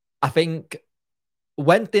 I think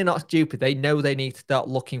when they're not stupid, they know they need to start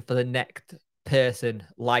looking for the next person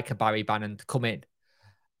like a Barry Bannon to come in.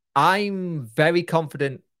 I'm very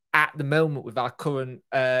confident at the moment with our current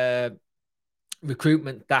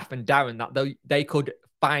recruitment staff and Darren that they could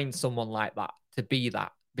find someone like that to be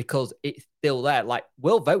that, because it's still there. Like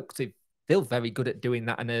Will Vokes is still very good at doing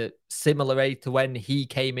that in a similar way to when he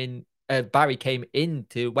came in, Barry came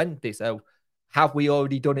into Wednesday. So have we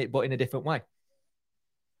already done it, but in a different way?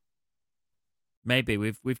 Maybe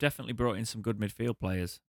we've definitely brought in some good midfield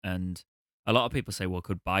players, and a lot of people say, well,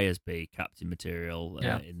 could Byers be captain material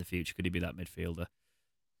in the future? Could he be that midfielder?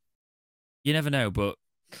 You never know, but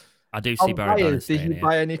I do see Barry Bannan staying here. Did you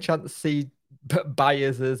by any chance see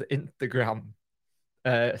Byers' Instagram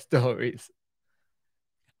stories?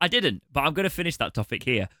 I didn't, but I'm going to finish that topic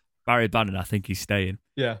here. Barry Bannan, I think he's staying.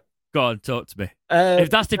 Yeah. Go on, talk to me. If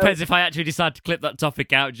that depends if I actually decide to clip that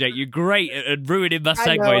topic out, Jake. You're great at ruining my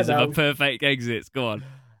segues and my perfect exits. Go on.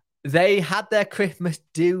 They had their Christmas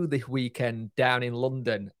do this weekend down in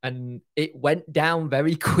London, and it went down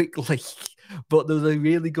very quickly. But there was a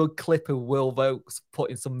really good clip of Will Vokes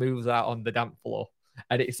putting some moves out on the dance floor,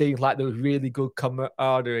 and it seems like there was really good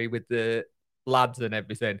camaraderie with the lads and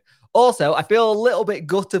everything. Also, I feel a little bit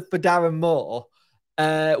gutted for Darren Moore.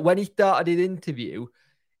 When he started his interview,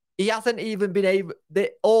 he hasn't even been able.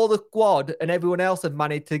 All the squad and everyone else have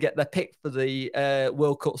managed to get their pick for the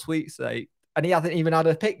World Cup sweepstake, and he hasn't even had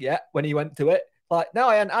a pick yet when he went to it. Like, no,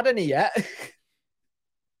 I haven't had any yet.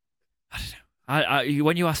 I don't know. I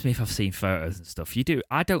when you ask me if I've seen photos and stuff, you do.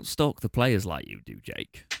 I don't stalk the players like you do,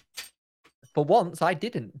 Jake. For once, I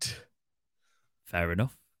didn't. Fair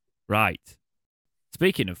enough. Right.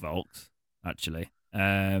 Speaking of Volks, actually,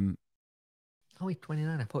 oh, he's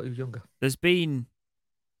 29. I thought he was younger. He's been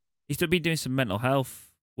doing some mental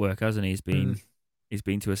health work, hasn't he? He's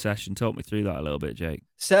been to a session. Talk me through that a little bit, Jake.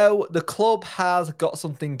 So the club has got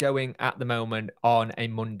something going at the moment on a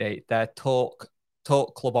Monday. Their talk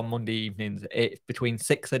club on Monday evenings. It's between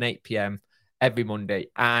 6 and 8 p.m. every Monday.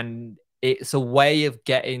 And it's a way of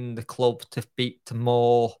getting the club to speak to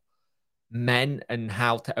more men and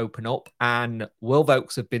how to open up. And Will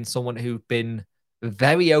Vokes have been someone who's been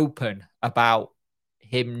very open about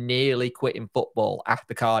him nearly quitting football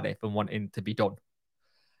after Cardiff and wanting to be done.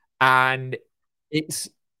 And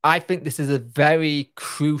I think this is a very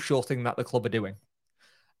crucial thing that the club are doing.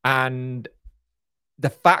 And the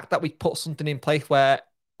fact that we put something in place where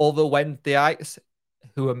other Wednesdayites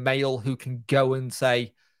who are male, who can go and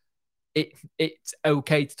say it's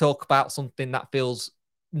okay to talk about something that feels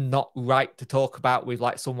not right to talk about with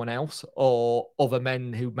like someone else or other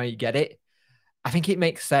men who may get it. I think it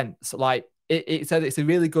makes sense. Like it said, it's a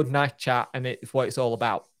really good, nice chat, and it's what it's all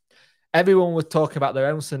about. Everyone was talking about their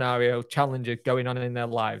own scenario, challenges going on in their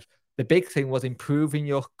lives. The big thing was improving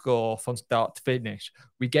your score from start to finish.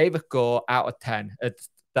 We gave a score out of 10 at the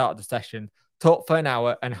start of the session, talked for an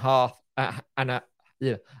hour and a half, an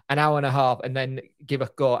hour and a half, and then give a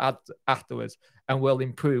score afterwards, and we'll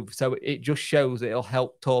improve. So it just shows it'll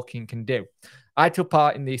help talking can do. I took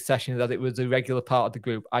part in these sessions as it was a regular part of the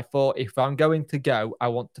group. I thought if I'm going to go, I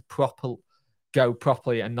want to go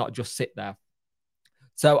properly and not just sit there.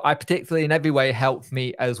 So I particularly in every way helped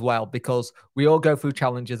me as well, because we all go through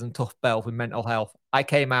challenges and tough spells with mental health. I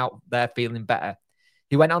came out there feeling better.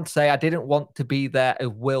 He went on to say, I didn't want to be there as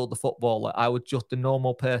Will, the footballer. I was just a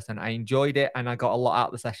normal person. I enjoyed it and I got a lot out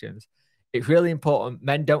of the sessions. It's really important.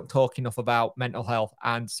 Men don't talk enough about mental health,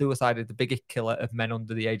 and suicide is the biggest killer of men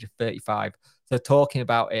under the age of 35. So talking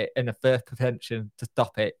about it and the first prevention to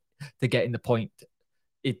stop it, to get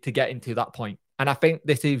into that point. And I think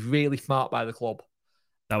this is really smart by the club.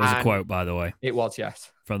 That was a quote, by the way. It was, yes.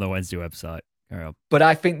 From the Wednesday website. Carry on. But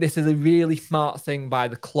I think this is a really smart thing by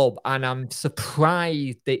the club, and I'm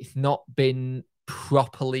surprised it's not been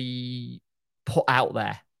properly put out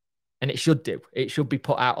there. And it should do. It should be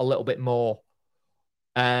put out a little bit more.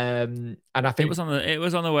 And I think it was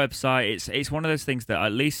on the website. It's one of those things that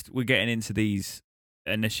at least we're getting into these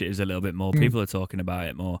initiatives a little bit more. People are talking about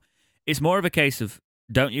it more. It's more of a case of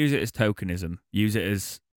don't use it as tokenism. Use it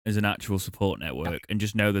as an actual support network, and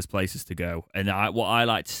just know there's places to go. And what I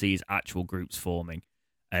like to see is actual groups forming,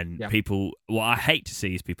 and people. What I hate to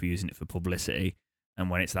see is people using it for publicity, and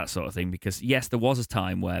when it's that sort of thing. Because yes, there was a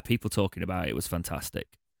time where people talking about it was fantastic,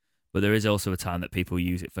 but there is also a time that people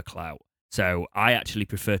use it for clout. So I actually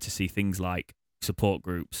prefer to see things like support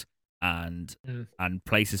groups and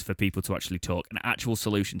places for people to actually talk, and actual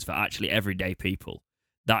solutions for actually everyday people.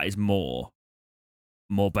 That is more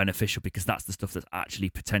beneficial, because that's the stuff that's actually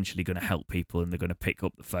potentially going to help people, and they're going to pick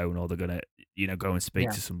up the phone, or they're going to go and speak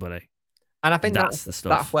to somebody. And I think that's the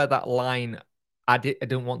stuff. That's where that line, I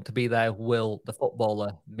didn't want to be there, Will the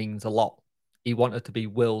footballer, means a lot. He wanted to be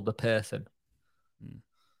Will the person.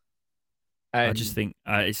 I just think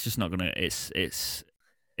it's just not going to. It's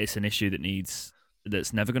it's an issue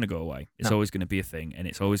that's never going to go away. It's always going to be a thing, and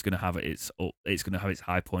it's always going to have it's going to have its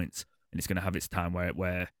high points, and it's going to have its time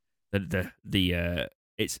where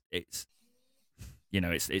it's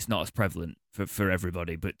it's not as prevalent for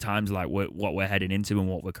everybody. But times like what we're heading into and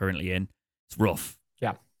what we're currently in, it's rough.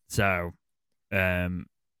 Yeah. So, we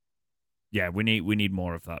need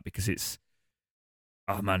more of that, because it's,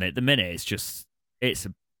 oh man, at the minute it's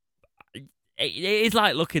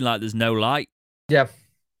like looking like there's no light. Yeah.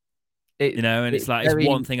 And it's like it's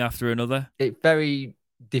one thing after another. It's very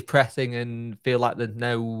depressing and feel like there's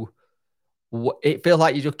no. It feels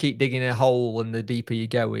like you just keep digging a hole, and the deeper you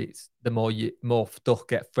go, it's the more stuff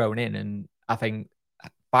gets thrown in. And I think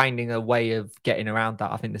finding a way of getting around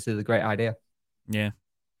that, I think this is a great idea. Yeah,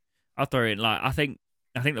 I'll throw it in. Like I think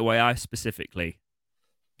the way I specifically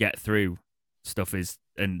get through stuff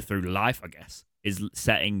and through life, I guess, is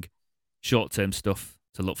setting short-term stuff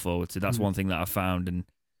to look forward to. That's one thing that I've found, and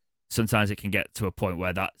sometimes it can get to a point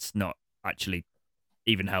where that's not actually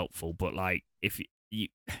even helpful. But like if you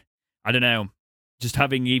I don't know, just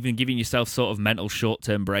giving yourself sort of mental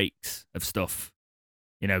short-term breaks of stuff,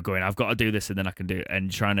 going, I've got to do this and then I can do it,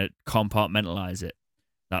 and trying to compartmentalize it,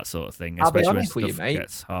 that sort of thing. I'll be especially honest when with stuff you, mate.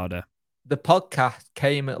 gets harder. The podcast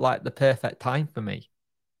came at like the perfect time for me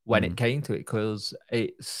when it came to it, because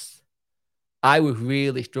I was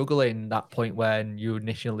really struggling that point when you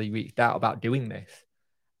initially reached out about doing this.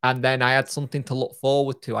 And then I had something to look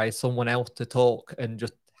forward to. I had someone else to talk and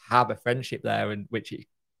just have a friendship there, and which it's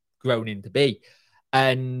grown into be.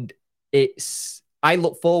 And I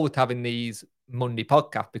look forward to having these Monday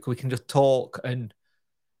podcasts, because we can just talk and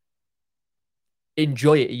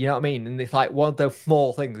enjoy it. You know what I mean? And it's like one of those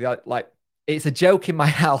small things. Like it's a joke in my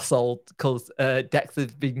household, because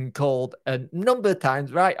Dexter's been called a number of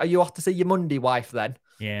times. Right? Are you off to see your Monday wife then?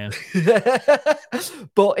 Yeah.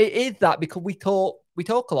 But it is that, because we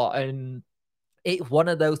talk a lot, and it's one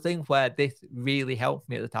of those things where this really helped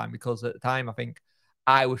me at the time, because at the time I think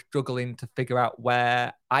I was struggling to figure out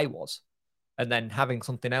where I was, and then having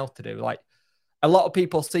something else to do. Like a lot of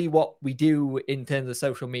people see what we do in terms of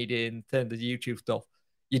social media, in terms of YouTube stuff.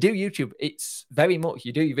 You do YouTube, it's very much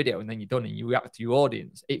you do your video and then you're done, and you react to your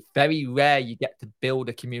audience. It's very rare you get to build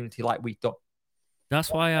a community like we've done. That's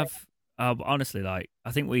why I've honestly, like, I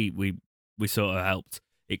think we sort of helped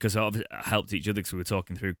it, because obviously helped each other, because we were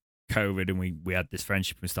talking through COVID and we had this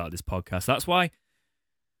friendship and we started this podcast. That's why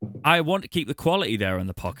I want to keep the quality there on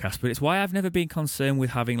the podcast, but it's why I've never been concerned with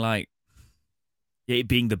having like it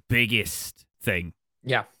being the biggest thing.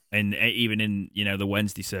 Yeah. And even in, the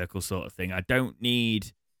Wednesday circle sort of thing. I don't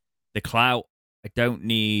need the clout. I don't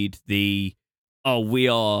need we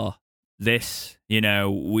are this,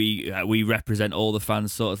 we represent all the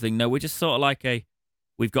fans sort of thing. No, we're just sort of like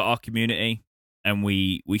we've got our community, and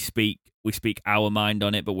we speak our mind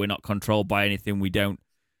on it, but we're not controlled by anything. We don't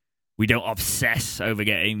obsess over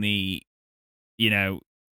getting we've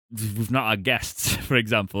not our guests, for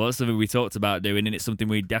example. That's something we talked about doing, and it's something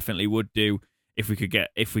we definitely would do if we could get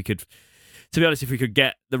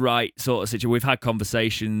the right sort of situation. We've had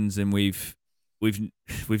conversations, and we've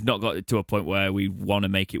not got to a point where we want to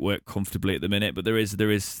make it work comfortably at the minute, but there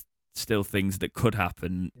is still things that could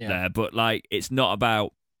happen there. But like, it's not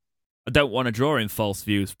about, I don't want to draw in false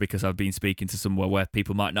views, because I've been speaking to somewhere where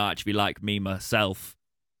people might not actually like me myself,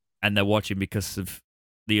 and they're watching because of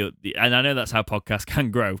the and I know that's how podcasts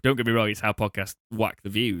can grow. Don't get me wrong, it's how podcasts whack the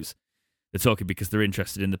views. They're talking because they're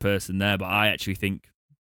interested in the person there, but I actually think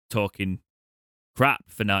talking crap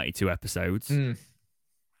for 92 episodes and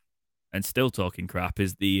still talking crap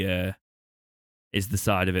is the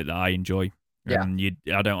side of it that I enjoy. Yeah. And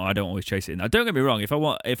I don't always chase it. Now, don't get me wrong, if I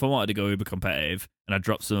wanted to go uber competitive and I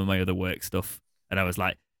dropped some of my other work stuff and I was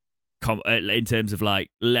like, in terms of like,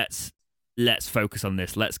 let's focus on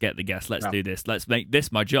this, let's get the guests, let's do this, let's make this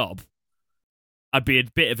my job, I'd be a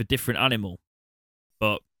bit of a different animal.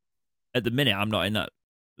 But at the minute, I'm not in that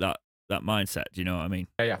mindset. Do you know what I mean?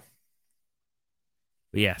 Yeah.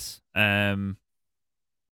 But yes.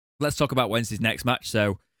 Let's talk about Wednesday's next match.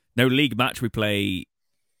 So, no league match. We play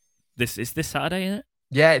this Saturday, isn't it?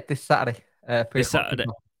 Yeah, this Saturday. This Saturday.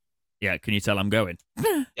 Yeah, can you tell I'm going?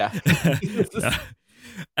 Yeah.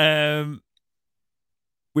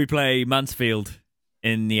 We play Mansfield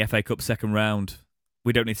in the FA Cup second round.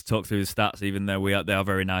 We don't need to talk through the stats, even though they are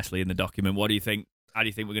very nicely in the document. What do you think? How do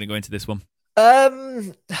you think we're going to go into this one?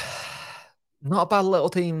 Not a bad little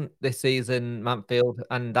team this season, Mansfield,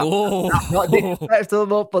 and that's not disrespect to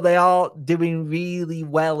them up, but they are doing really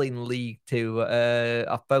well in League Two.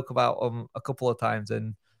 I spoke about them a couple of times,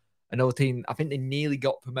 and another team, I think they nearly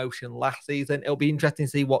got promotion last season. It'll be interesting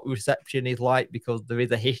to see what reception is like, because there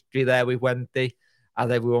is a history there with Wednesday.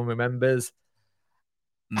 as everyone remembers.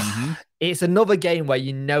 Mm-hmm. It's another game where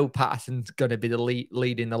you know Patterson's going to be the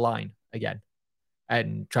leading the line again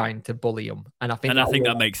and trying to bully him. And I think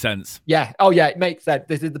that makes sense. Yeah. Oh, yeah, it makes sense.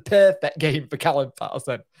 This is the perfect game for Callum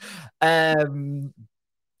Patterson.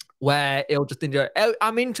 Where he'll just enjoy it.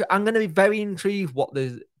 I'm going to be very intrigued what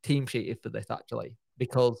the team sheet is for this, actually,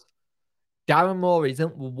 because Darren Moore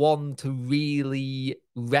isn't one to really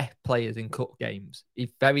ref players in cup games.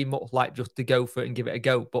 He's very much like just to go for it and give it a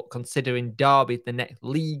go. But considering Derby's the next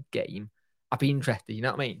league game, I'd be interested. You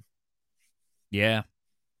know what I mean? Yeah,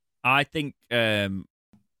 I think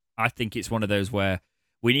it's one of those where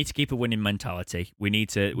we need to keep a winning mentality. We need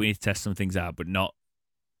to test some things out, but not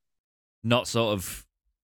sort of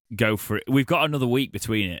go for it. We've got another week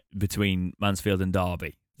between Mansfield and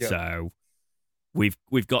Derby, so we've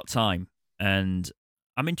got time. And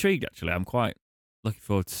I'm intrigued, actually. I'm quite looking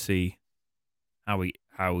forward to see how we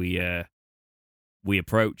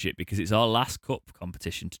approach it, because it's our last cup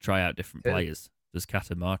competition to try out different players. Does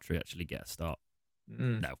Kata Martri actually get a start?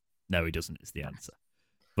 No, he doesn't. Is the answer.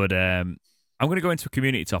 But I'm going to go into a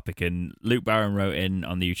community topic, and Luke Barron wrote in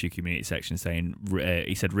on the YouTube community section saying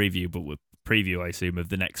he said review, but with preview, I assume, of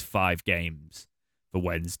the next 5 games for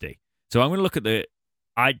Wednesday. So I'm going to look at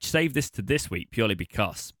I'd save this to this week purely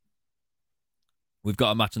because we've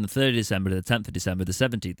got a match on the 3rd of December, the 10th of December, the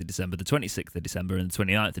 17th of December, the 26th of December, and the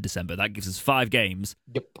 29th of December. That gives us 5 games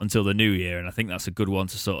until the new year, and I think that's a good one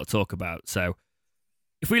to sort of talk about. So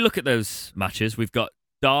if we look at those matches, we've got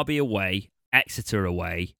Derby away, Exeter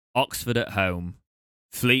away, Oxford at home,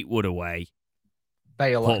 Fleetwood away,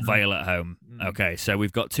 Port Vale at home. Okay, so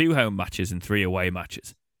we've got 2 home matches and 3 away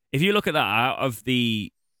matches. If you look at that, out of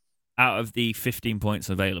the 15 points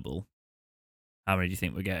available, how many do you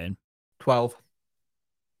think we're getting? 12.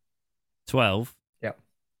 12? Yep.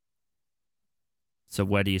 So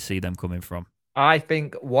where do you see them coming from? I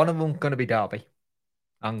think one of them's going to be Derby.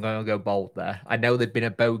 I'm going to go bold there. I know they've been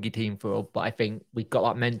a bogey team for us, but I think we've got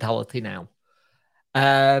that mentality now.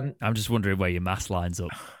 I'm just wondering where your maths lines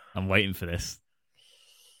up. I'm waiting for this.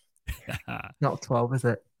 Not 12, is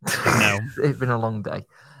it? No. It's been a long day.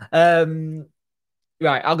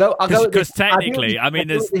 Right, I'll go. Because technically, I mean,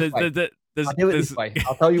 there's I'll do it this way.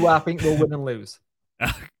 I'll tell you where I think we'll win and lose.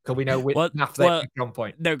 Because we know maths on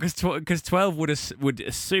point. No, because 12 would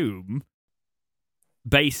assume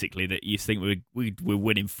basically that you think we're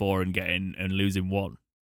winning 4 and losing 1.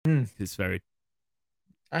 It's very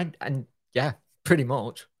and yeah, pretty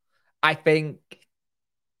much. I think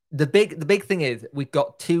the big thing is we've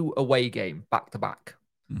got 2 away games back to back,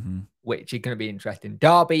 which is going to be interesting.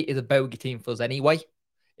 Derby is a bogey team for us anyway.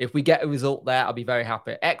 If we get a result there, I'll be very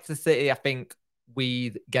happy. Exeter City, I think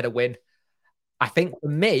we get a win. I think for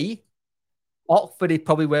me, Oxford is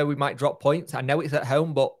probably where we might drop points. I know it's at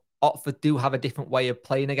home, but Oxford do have a different way of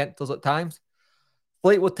playing against us at times.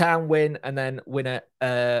 Fleetwood Town win and then win at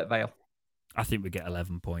Vale. I think we get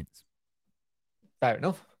 11 points. Fair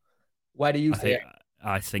enough. Where do you see it?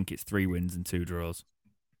 I think it's 3 wins and 2 draws.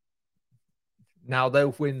 Now,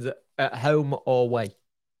 those wins at home or away?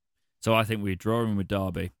 So I think we're drawing with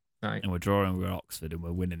Derby, right, and we're drawing with Oxford, and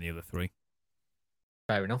we're winning the other 3.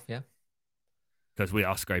 Fair enough, yeah. Because we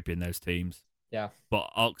are scraping those teams. Yeah. But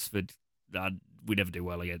Oxford, we never do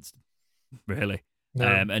well against them, really. No.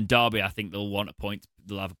 And Derby, I think they'll want a point.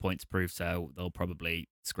 They'll have a point to prove, so they'll probably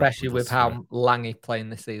scrap. Especially with how Lange playing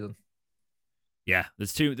this season. Yeah,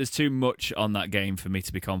 there's too much on that game for me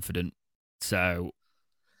to be confident. So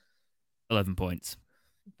 11 points.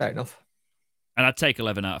 Fair enough. And I'd take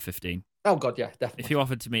 11 out of 15. Oh, God, yeah, definitely. If you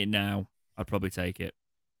offered to me now, I'd probably take it.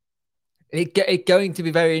 It's going to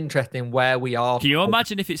be very interesting where we are. Can you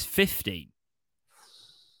imagine if it's 15?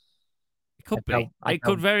 It could be. It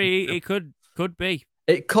could be.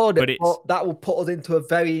 It could, but that will put us into a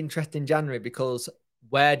very interesting January, because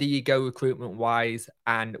where do you go recruitment-wise?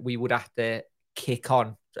 And we would have to kick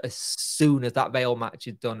on as soon as that Vale match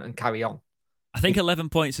is done and carry on. I think 11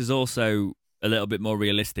 points is also a little bit more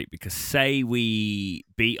realistic, because say we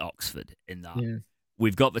beat Oxford in that,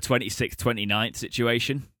 we've got the 26th, 29th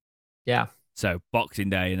situation. Yeah. So Boxing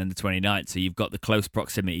Day and then the 29th. So you've got the close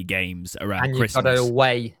proximity games around Christmas. And you've got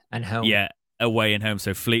away and home. Yeah, away and home.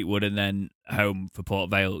 So Fleetwood and then home for Port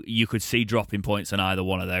Vale. You could see dropping points on either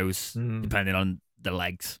one of those, depending on the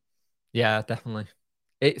legs. Yeah, definitely.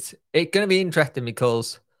 It's going to be interesting,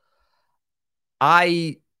 because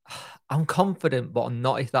I'm confident, but I'm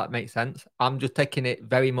not, if that makes sense. I'm just taking it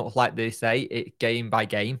very much like they say, it's game by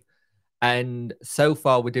game. And so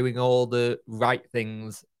far, we're doing all the right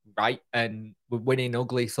things right, and we're winning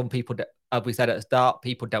ugly. Some people, as we said at the start,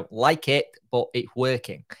 people don't like it, but it's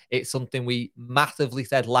working. It's something we massively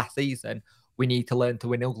said last season. we need to learn to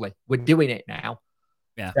win ugly. We're doing it now.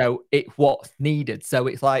 Yeah. So it's what's needed. So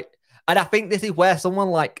it's like, and I think this is where someone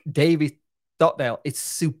like David Stockdale is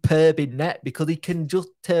superb in net because he can just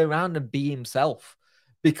turn around and be himself.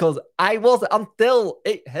 Because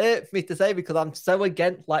it hurts me to say because I'm so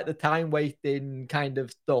against like the time wasting kind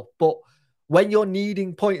of stuff. But when you're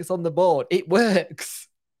needing points on the board, it works.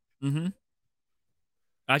 Mm-hmm.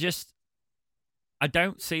 I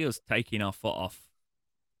don't see us taking our foot off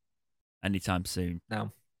anytime soon.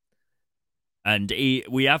 No. And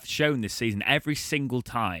we have shown this season every single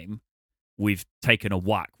time we've taken a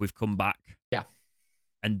whack, we've come back. Yeah.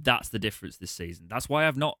 And that's the difference this season. That's why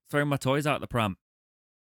I've not thrown my toys out the pram.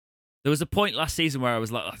 There was a point last season where I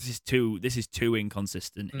was like, oh, this is too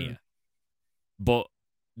inconsistent here. But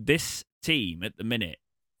this team at the minute,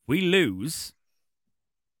 we lose,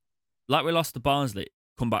 like we lost to Barnsley,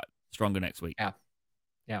 come back stronger next week. Yeah.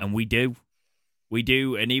 And we do.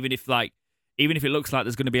 And even if it looks like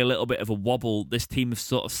there's going to be a little bit of a wobble, this team have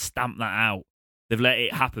sort of stamped that out. They've let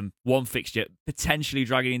it happen. One fixture, potentially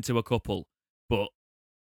dragging into a couple, but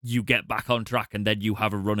you get back on track and then you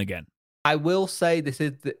have a run again. I will say this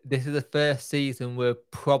is the first season we're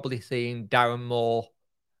probably seeing Darren Moore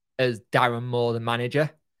as Darren Moore, the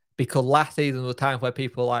manager, because last season was a time where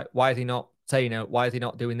people were like, why is he not saying it? Why is he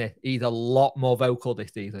not doing this? He's a lot more vocal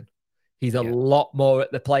this season. He's a lot more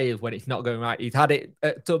at the players when it's not going right. He's had it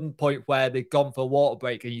at some point where they've gone for a water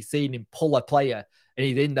break and you've seen him pull a player and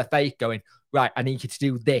he's in their face going, right, I need you to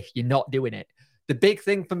do this. You're not doing it. The big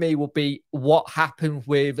thing for me will be what happens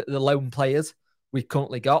with the lone players we've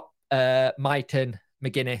currently got. Mighton,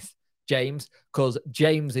 McGuinness, James, because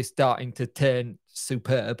James is starting to turn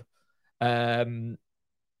superb. McGuinness,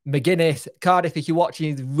 Cardiff, if you're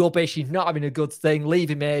watching, he's rubbish. He's not having a good thing. Leave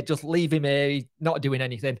him here. Just leave him here. He's not doing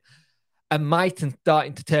anything. And Mighton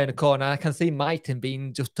starting to turn a corner. I can see Mighton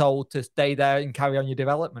being just told to stay there and carry on your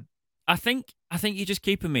development. I think you just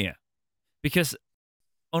keep him here because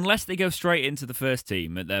unless they go straight into the first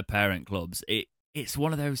team at their parent clubs, it's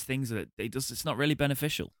one of those things that it's not really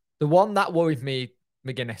beneficial. The one that worries me,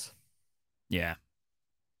 McGuinness. Yeah.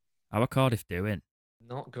 How are Cardiff doing?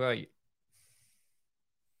 Not great.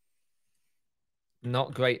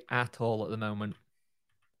 Not great at all at the moment.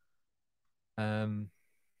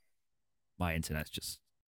 My internet's just...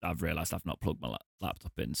 I've realised I've not plugged my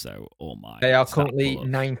laptop in, so all my... They are currently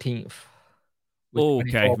 19th.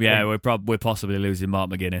 Okay, yeah, we're possibly losing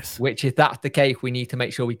Mark McGuinness. Which, if that's the case, we need to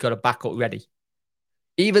make sure we've got a backup ready.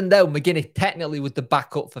 Even though McGuinness technically was the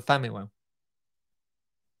backup for Famuel.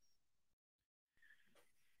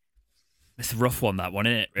 It's a rough one, that one,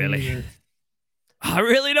 isn't it, really? I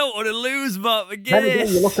really don't want to lose Mark McGuinness. Then again,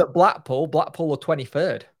 you look at Blackpool are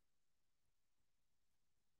 23rd.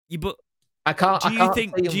 Yeah, but I can't.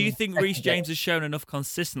 Do you think Reece James has shown enough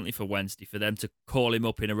consistently for Wednesday for them to call him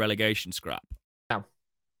up in a relegation scrap? No.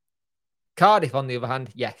 Cardiff, on the other hand,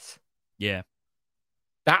 yes. Yeah.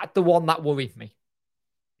 That's the one that worries me.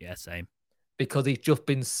 Yeah, same. Because he's just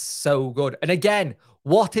been so good. And again,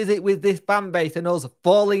 what is it with this fan base and us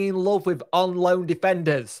falling in love with on-loan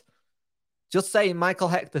defenders? Just saying, Michael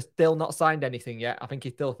Hector's still not signed anything yet. I think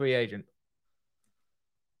he's still a free agent.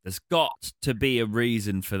 There's got to be a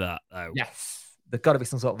reason for that, though. Yes. There's got to be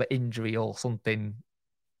some sort of injury or something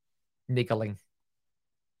niggling.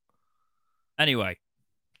 Anyway,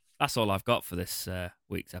 that's all I've got for this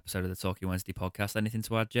week's episode of the Talking Wednesday podcast. Anything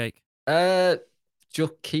to add, Jake?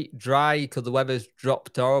 Just keep dry because the weather's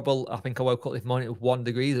dropped horrible. I think I woke up this morning, it was 1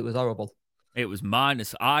 degree. It was horrible. It was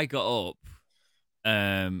minus. I got up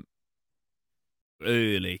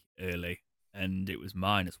early, and it was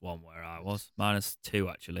 -1 where I was. -2,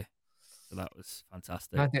 actually. So that was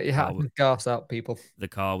fantastic. Get your hat and scarves out, people. The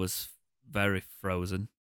car was very frozen.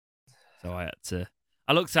 So I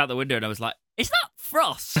looked out the window and I was like, is that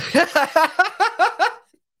frost?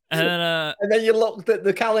 And then you looked at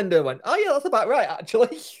the calendar and went, oh, yeah, that's about right,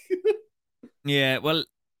 actually. Yeah, well,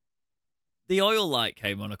 the oil light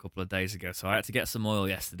came on a couple of days ago, so I had to get some oil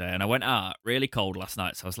yesterday. And I went out really cold last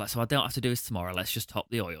night. So I was like, so I don't have to do this tomorrow. Let's just top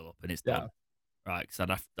the oil up and it's done. Right, because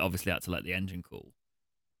I'd obviously had to let the engine cool.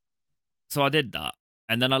 So I did that.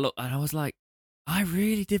 And then I looked and I was like, I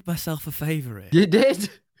really did myself a favour here. You did?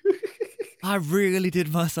 I really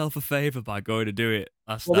did myself a favour by going to do it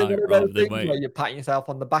last night rather than wait. Where you're patting yourself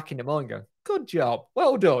on the back in the morning going, good job,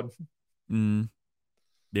 well done.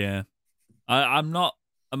 Yeah. I'm not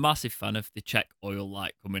a massive fan of the check oil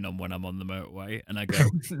light coming on when I'm on the motorway. And I go,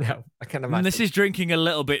 no, I can imagine. This is drinking a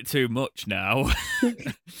little bit too much now.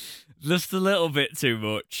 Just a little bit too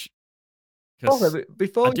much.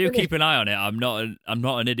 Before I do keep an eye on it. I'm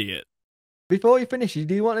not an idiot. Before you finish,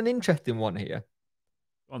 do you want an interesting one here?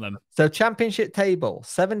 On them. So Championship table: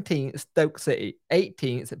 17th Stoke City,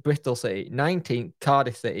 18th Bristol City, 19th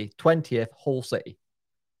Cardiff City, 20th Hull City.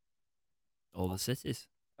 All the cities.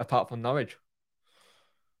 Apart from Norwich.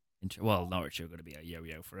 Well, Norwich are going to be a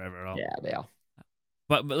yo-yo forever, aren't Yeah, they are.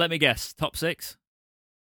 But let me guess, top 6?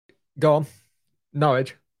 Go on.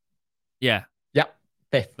 Norwich. Yeah. Yep.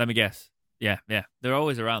 5th. Let me guess. Yeah. They're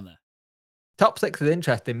always around there. Top 6 is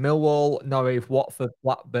interesting. Millwall, Norwich, Watford,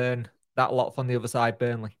 Blackburn. That lot from the other side,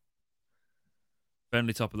 Burnley.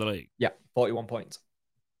 Burnley top of the league. Yeah, 41 points.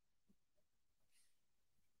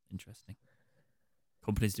 Interesting.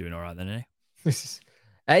 Company's doing all right then, eh?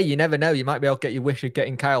 Hey, you never know. You might be able to get your wish of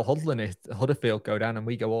getting Kyle Hudlin if Huddersfield go down and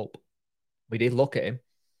we go up. We did look at him.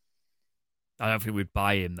 I don't think we'd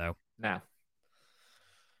buy him, though. No.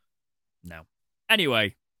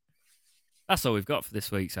 Anyway, that's all we've got for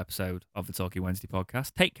this week's episode of the Talking Wednesday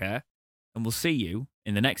podcast. Take care, and we'll see you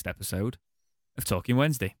in the next episode of Talking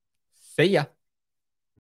Wednesday. See ya.